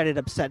matter that it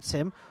upsets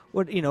him?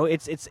 What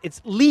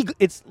it's legal.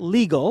 It's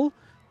legal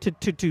to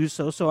do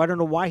so. So I don't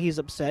know why he's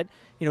upset.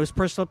 His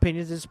personal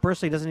opinions. His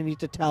personally doesn't need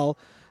to tell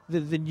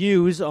the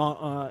news,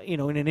 in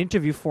an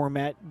interview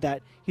format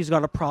that he's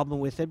got a problem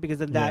with it, because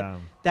then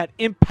that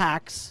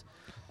impacts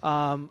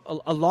a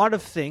lot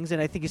of things,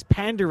 and I think he's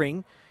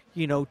pandering,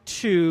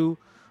 to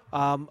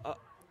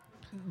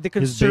the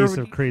conservative, his base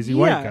of crazy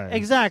white guys.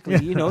 Exactly.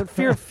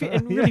 Fear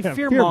and really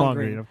fear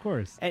mongering, of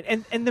course.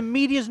 And the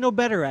media is no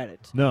better at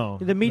it. No,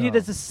 the media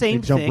does the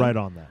same they jump thing. right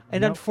on that.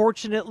 And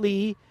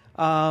unfortunately,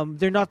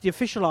 they're not the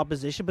official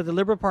opposition, but the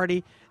Liberal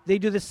Party, they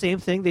do the same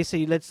thing. They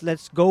say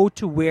let's go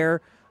to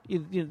where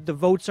the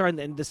votes are,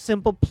 and the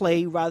simple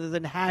play, rather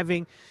than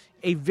having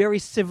a very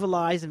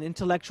civilized and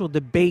intellectual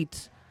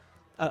debate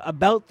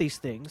about these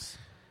things.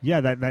 Yeah,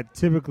 that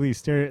typically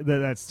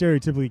that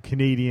stereotypically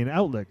Canadian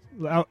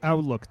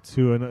outlook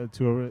to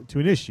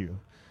an issue,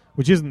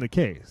 which isn't the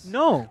case.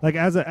 No, like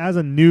as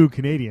a new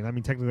Canadian, I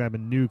mean, technically I'm a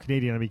new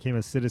Canadian. I became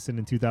a citizen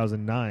in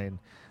 2009.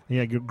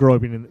 Yeah,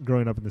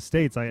 growing up in the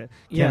States,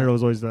 Canada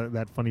was always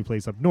that funny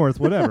place up north,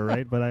 whatever,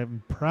 right? But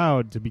I'm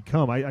proud to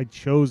become. I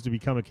chose to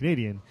become a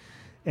Canadian,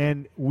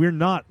 and we're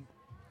not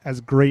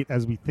as great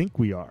as we think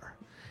we are,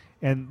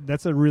 and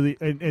that's a really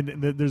and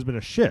there's been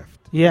a shift.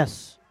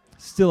 Yes.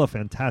 Still a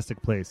fantastic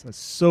place. I'm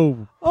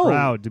so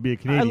proud to be a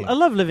Canadian. I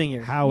love living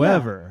here.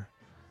 However,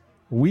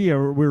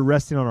 we're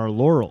resting on our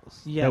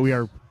laurels. Yes.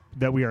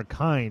 That we are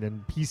kind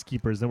and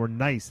peacekeepers, and we're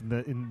nice,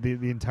 and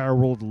the entire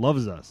world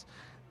loves us.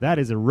 That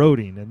is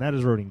eroding, and that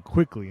is eroding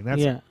quickly, and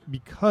that's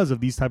because of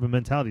these type of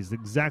mentalities.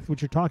 Exactly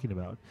what you're talking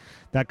about.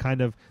 That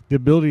kind of the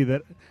ability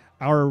that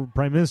our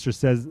prime minister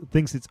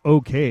thinks it's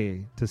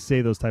okay to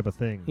say those type of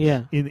things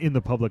Yeah. in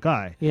the public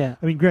eye. Yeah.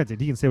 I mean,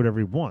 granted, he can say whatever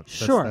he wants.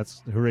 Sure.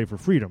 That's hooray for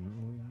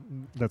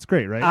freedom. That's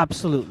great, right?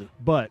 Absolutely.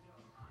 But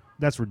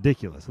that's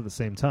ridiculous at the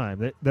same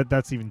time.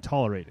 That's even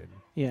tolerated.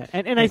 Yeah,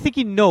 and I think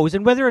he knows,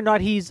 and whether or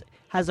not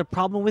has a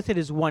problem with it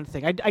is one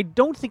thing. I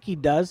don't think he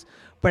does,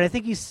 but I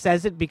think he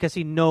says it because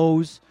he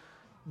knows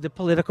the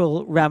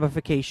political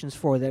ramifications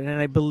for that,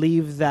 and I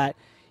believe that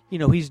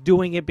he's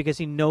doing it because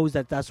he knows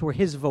that that's where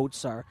his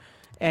votes are,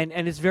 and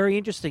it's very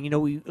interesting.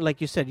 We, like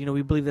you said,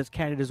 we believe that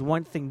Canada is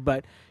one thing,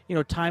 but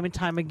time and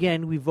time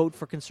again we vote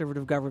for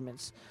conservative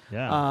governments.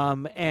 Yeah.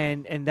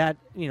 And that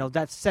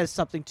that says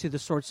something to the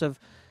sorts of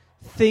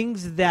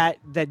things that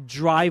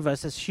drive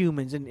us as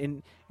humans,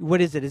 and what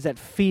is it? Is that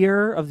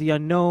fear of the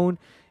unknown?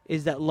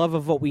 Is that love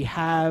of what we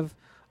have?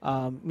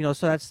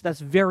 So that's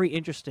very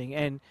interesting,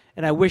 and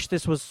I wish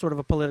this was sort of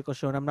a political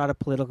show, and I'm not a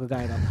political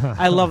guy at all.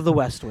 I love The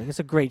West Wing; it's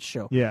a great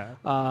show. Yeah.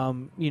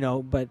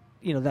 But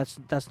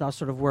that's not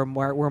sort of where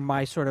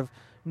my sort of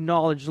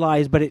knowledge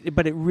lies. But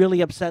it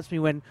really upsets me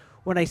when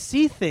I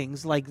see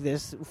things like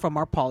this from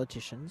our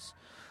politicians,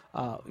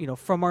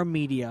 from our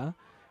media,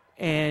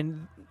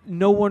 and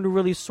no one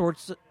really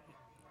sorts.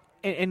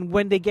 And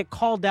when they get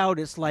called out,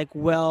 it's like,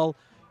 well,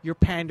 you're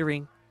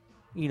pandering,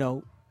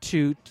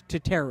 to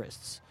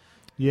terrorists.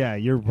 Yeah,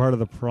 you're part of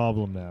the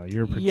problem now.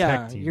 You're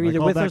protecting. Yeah, you're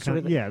either with us or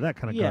with that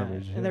kind of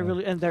garbage. And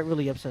that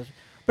really upsets me.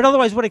 But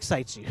otherwise, what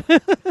excites you?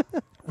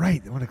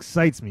 Right. What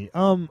excites me?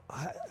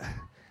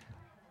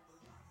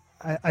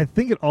 I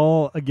think it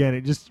all, again,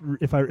 it just,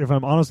 if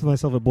I'm honest with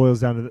myself, it boils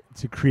down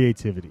to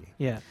creativity.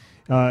 Yeah.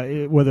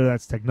 Whether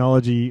that's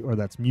technology or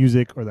that's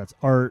music or that's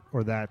art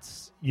or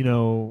that's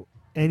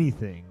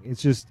anything.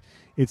 It's just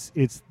it's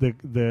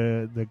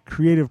the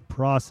creative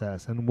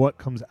process and what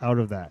comes out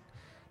of that.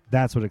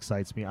 That's what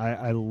excites me.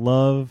 I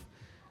love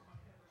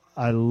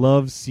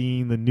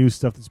seeing the new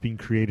stuff that's being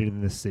created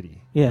in this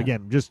city. Yeah.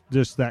 Again,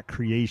 just that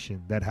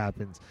creation that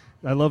happens.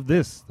 I love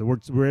this. That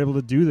we're able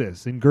to do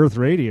this in Girth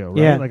Radio.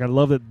 Right? Yeah. Like I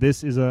love that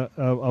this is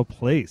a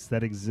place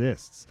that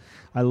exists.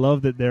 I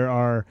love that there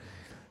are,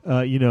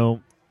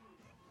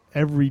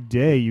 every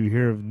day you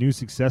hear of new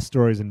success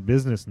stories in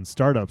business and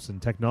startups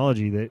and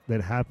technology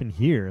that happen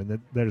here and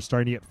that are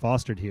starting to get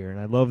fostered here. And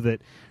I love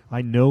that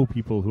I know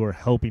people who are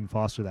helping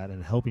foster that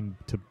and helping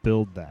to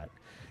build that.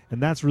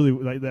 And that's really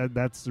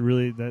that's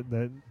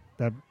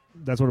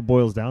what it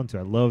boils down to.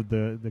 I love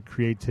the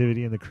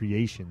creativity and the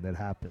creation that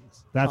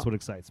happens. That's what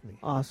excites me.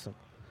 Awesome.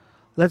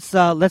 Let's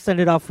end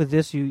it off with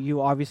this.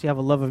 You obviously have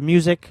a love of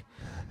music.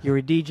 You're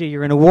a DJ.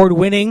 You're an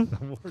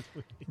award-winning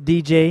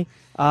DJ.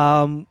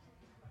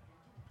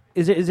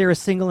 Is there a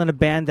single in a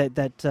band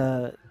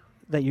that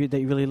you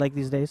really like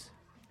these days?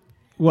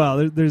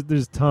 Well,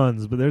 there's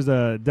tons, but there's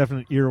a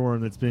definite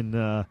earworm that's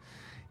been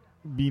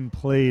being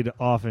played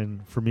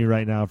often for me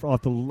right now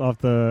off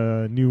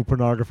the new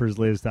Pornographer's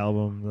latest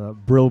album,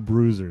 Brill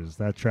Bruisers.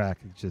 That track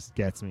just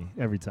gets me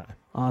every time.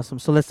 Awesome.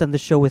 So let's end the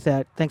show with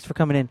that. Thanks for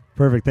coming in.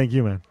 Perfect. Thank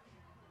you, man.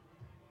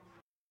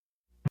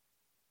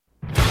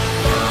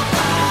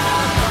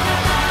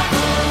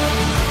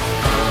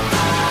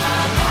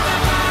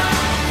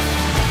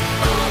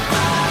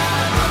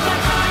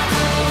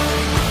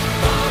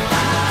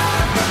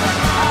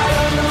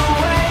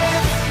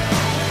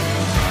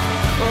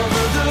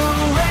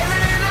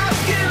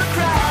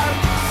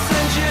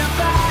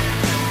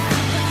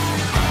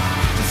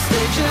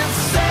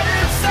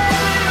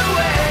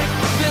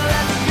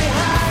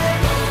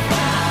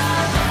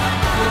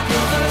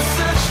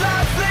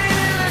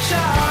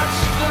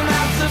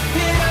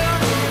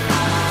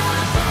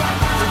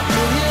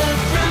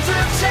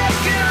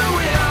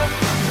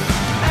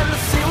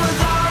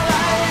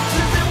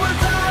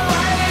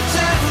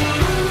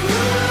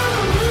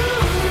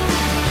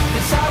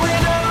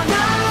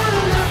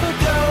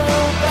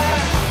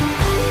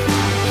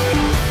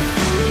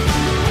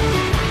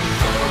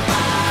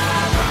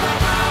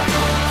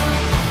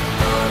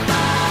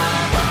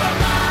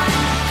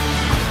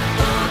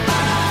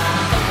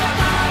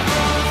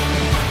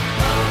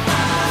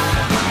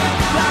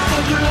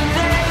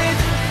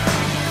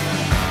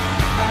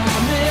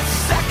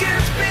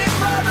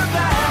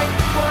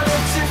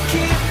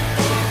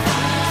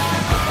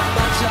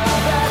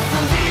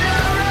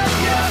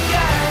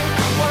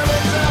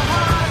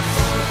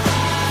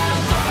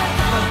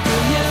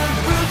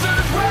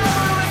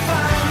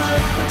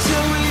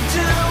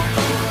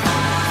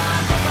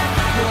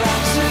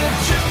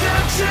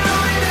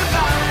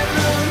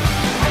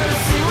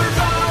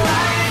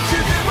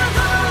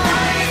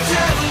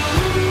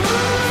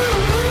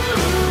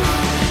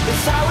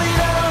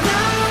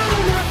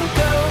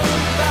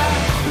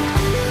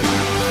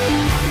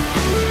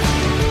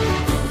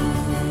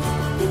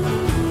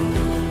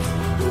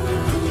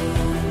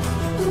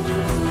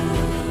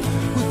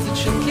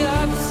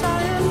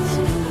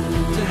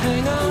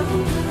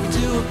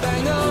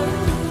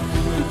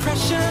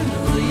 Impression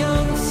of the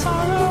young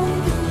sorrow.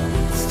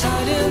 It's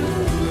tied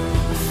in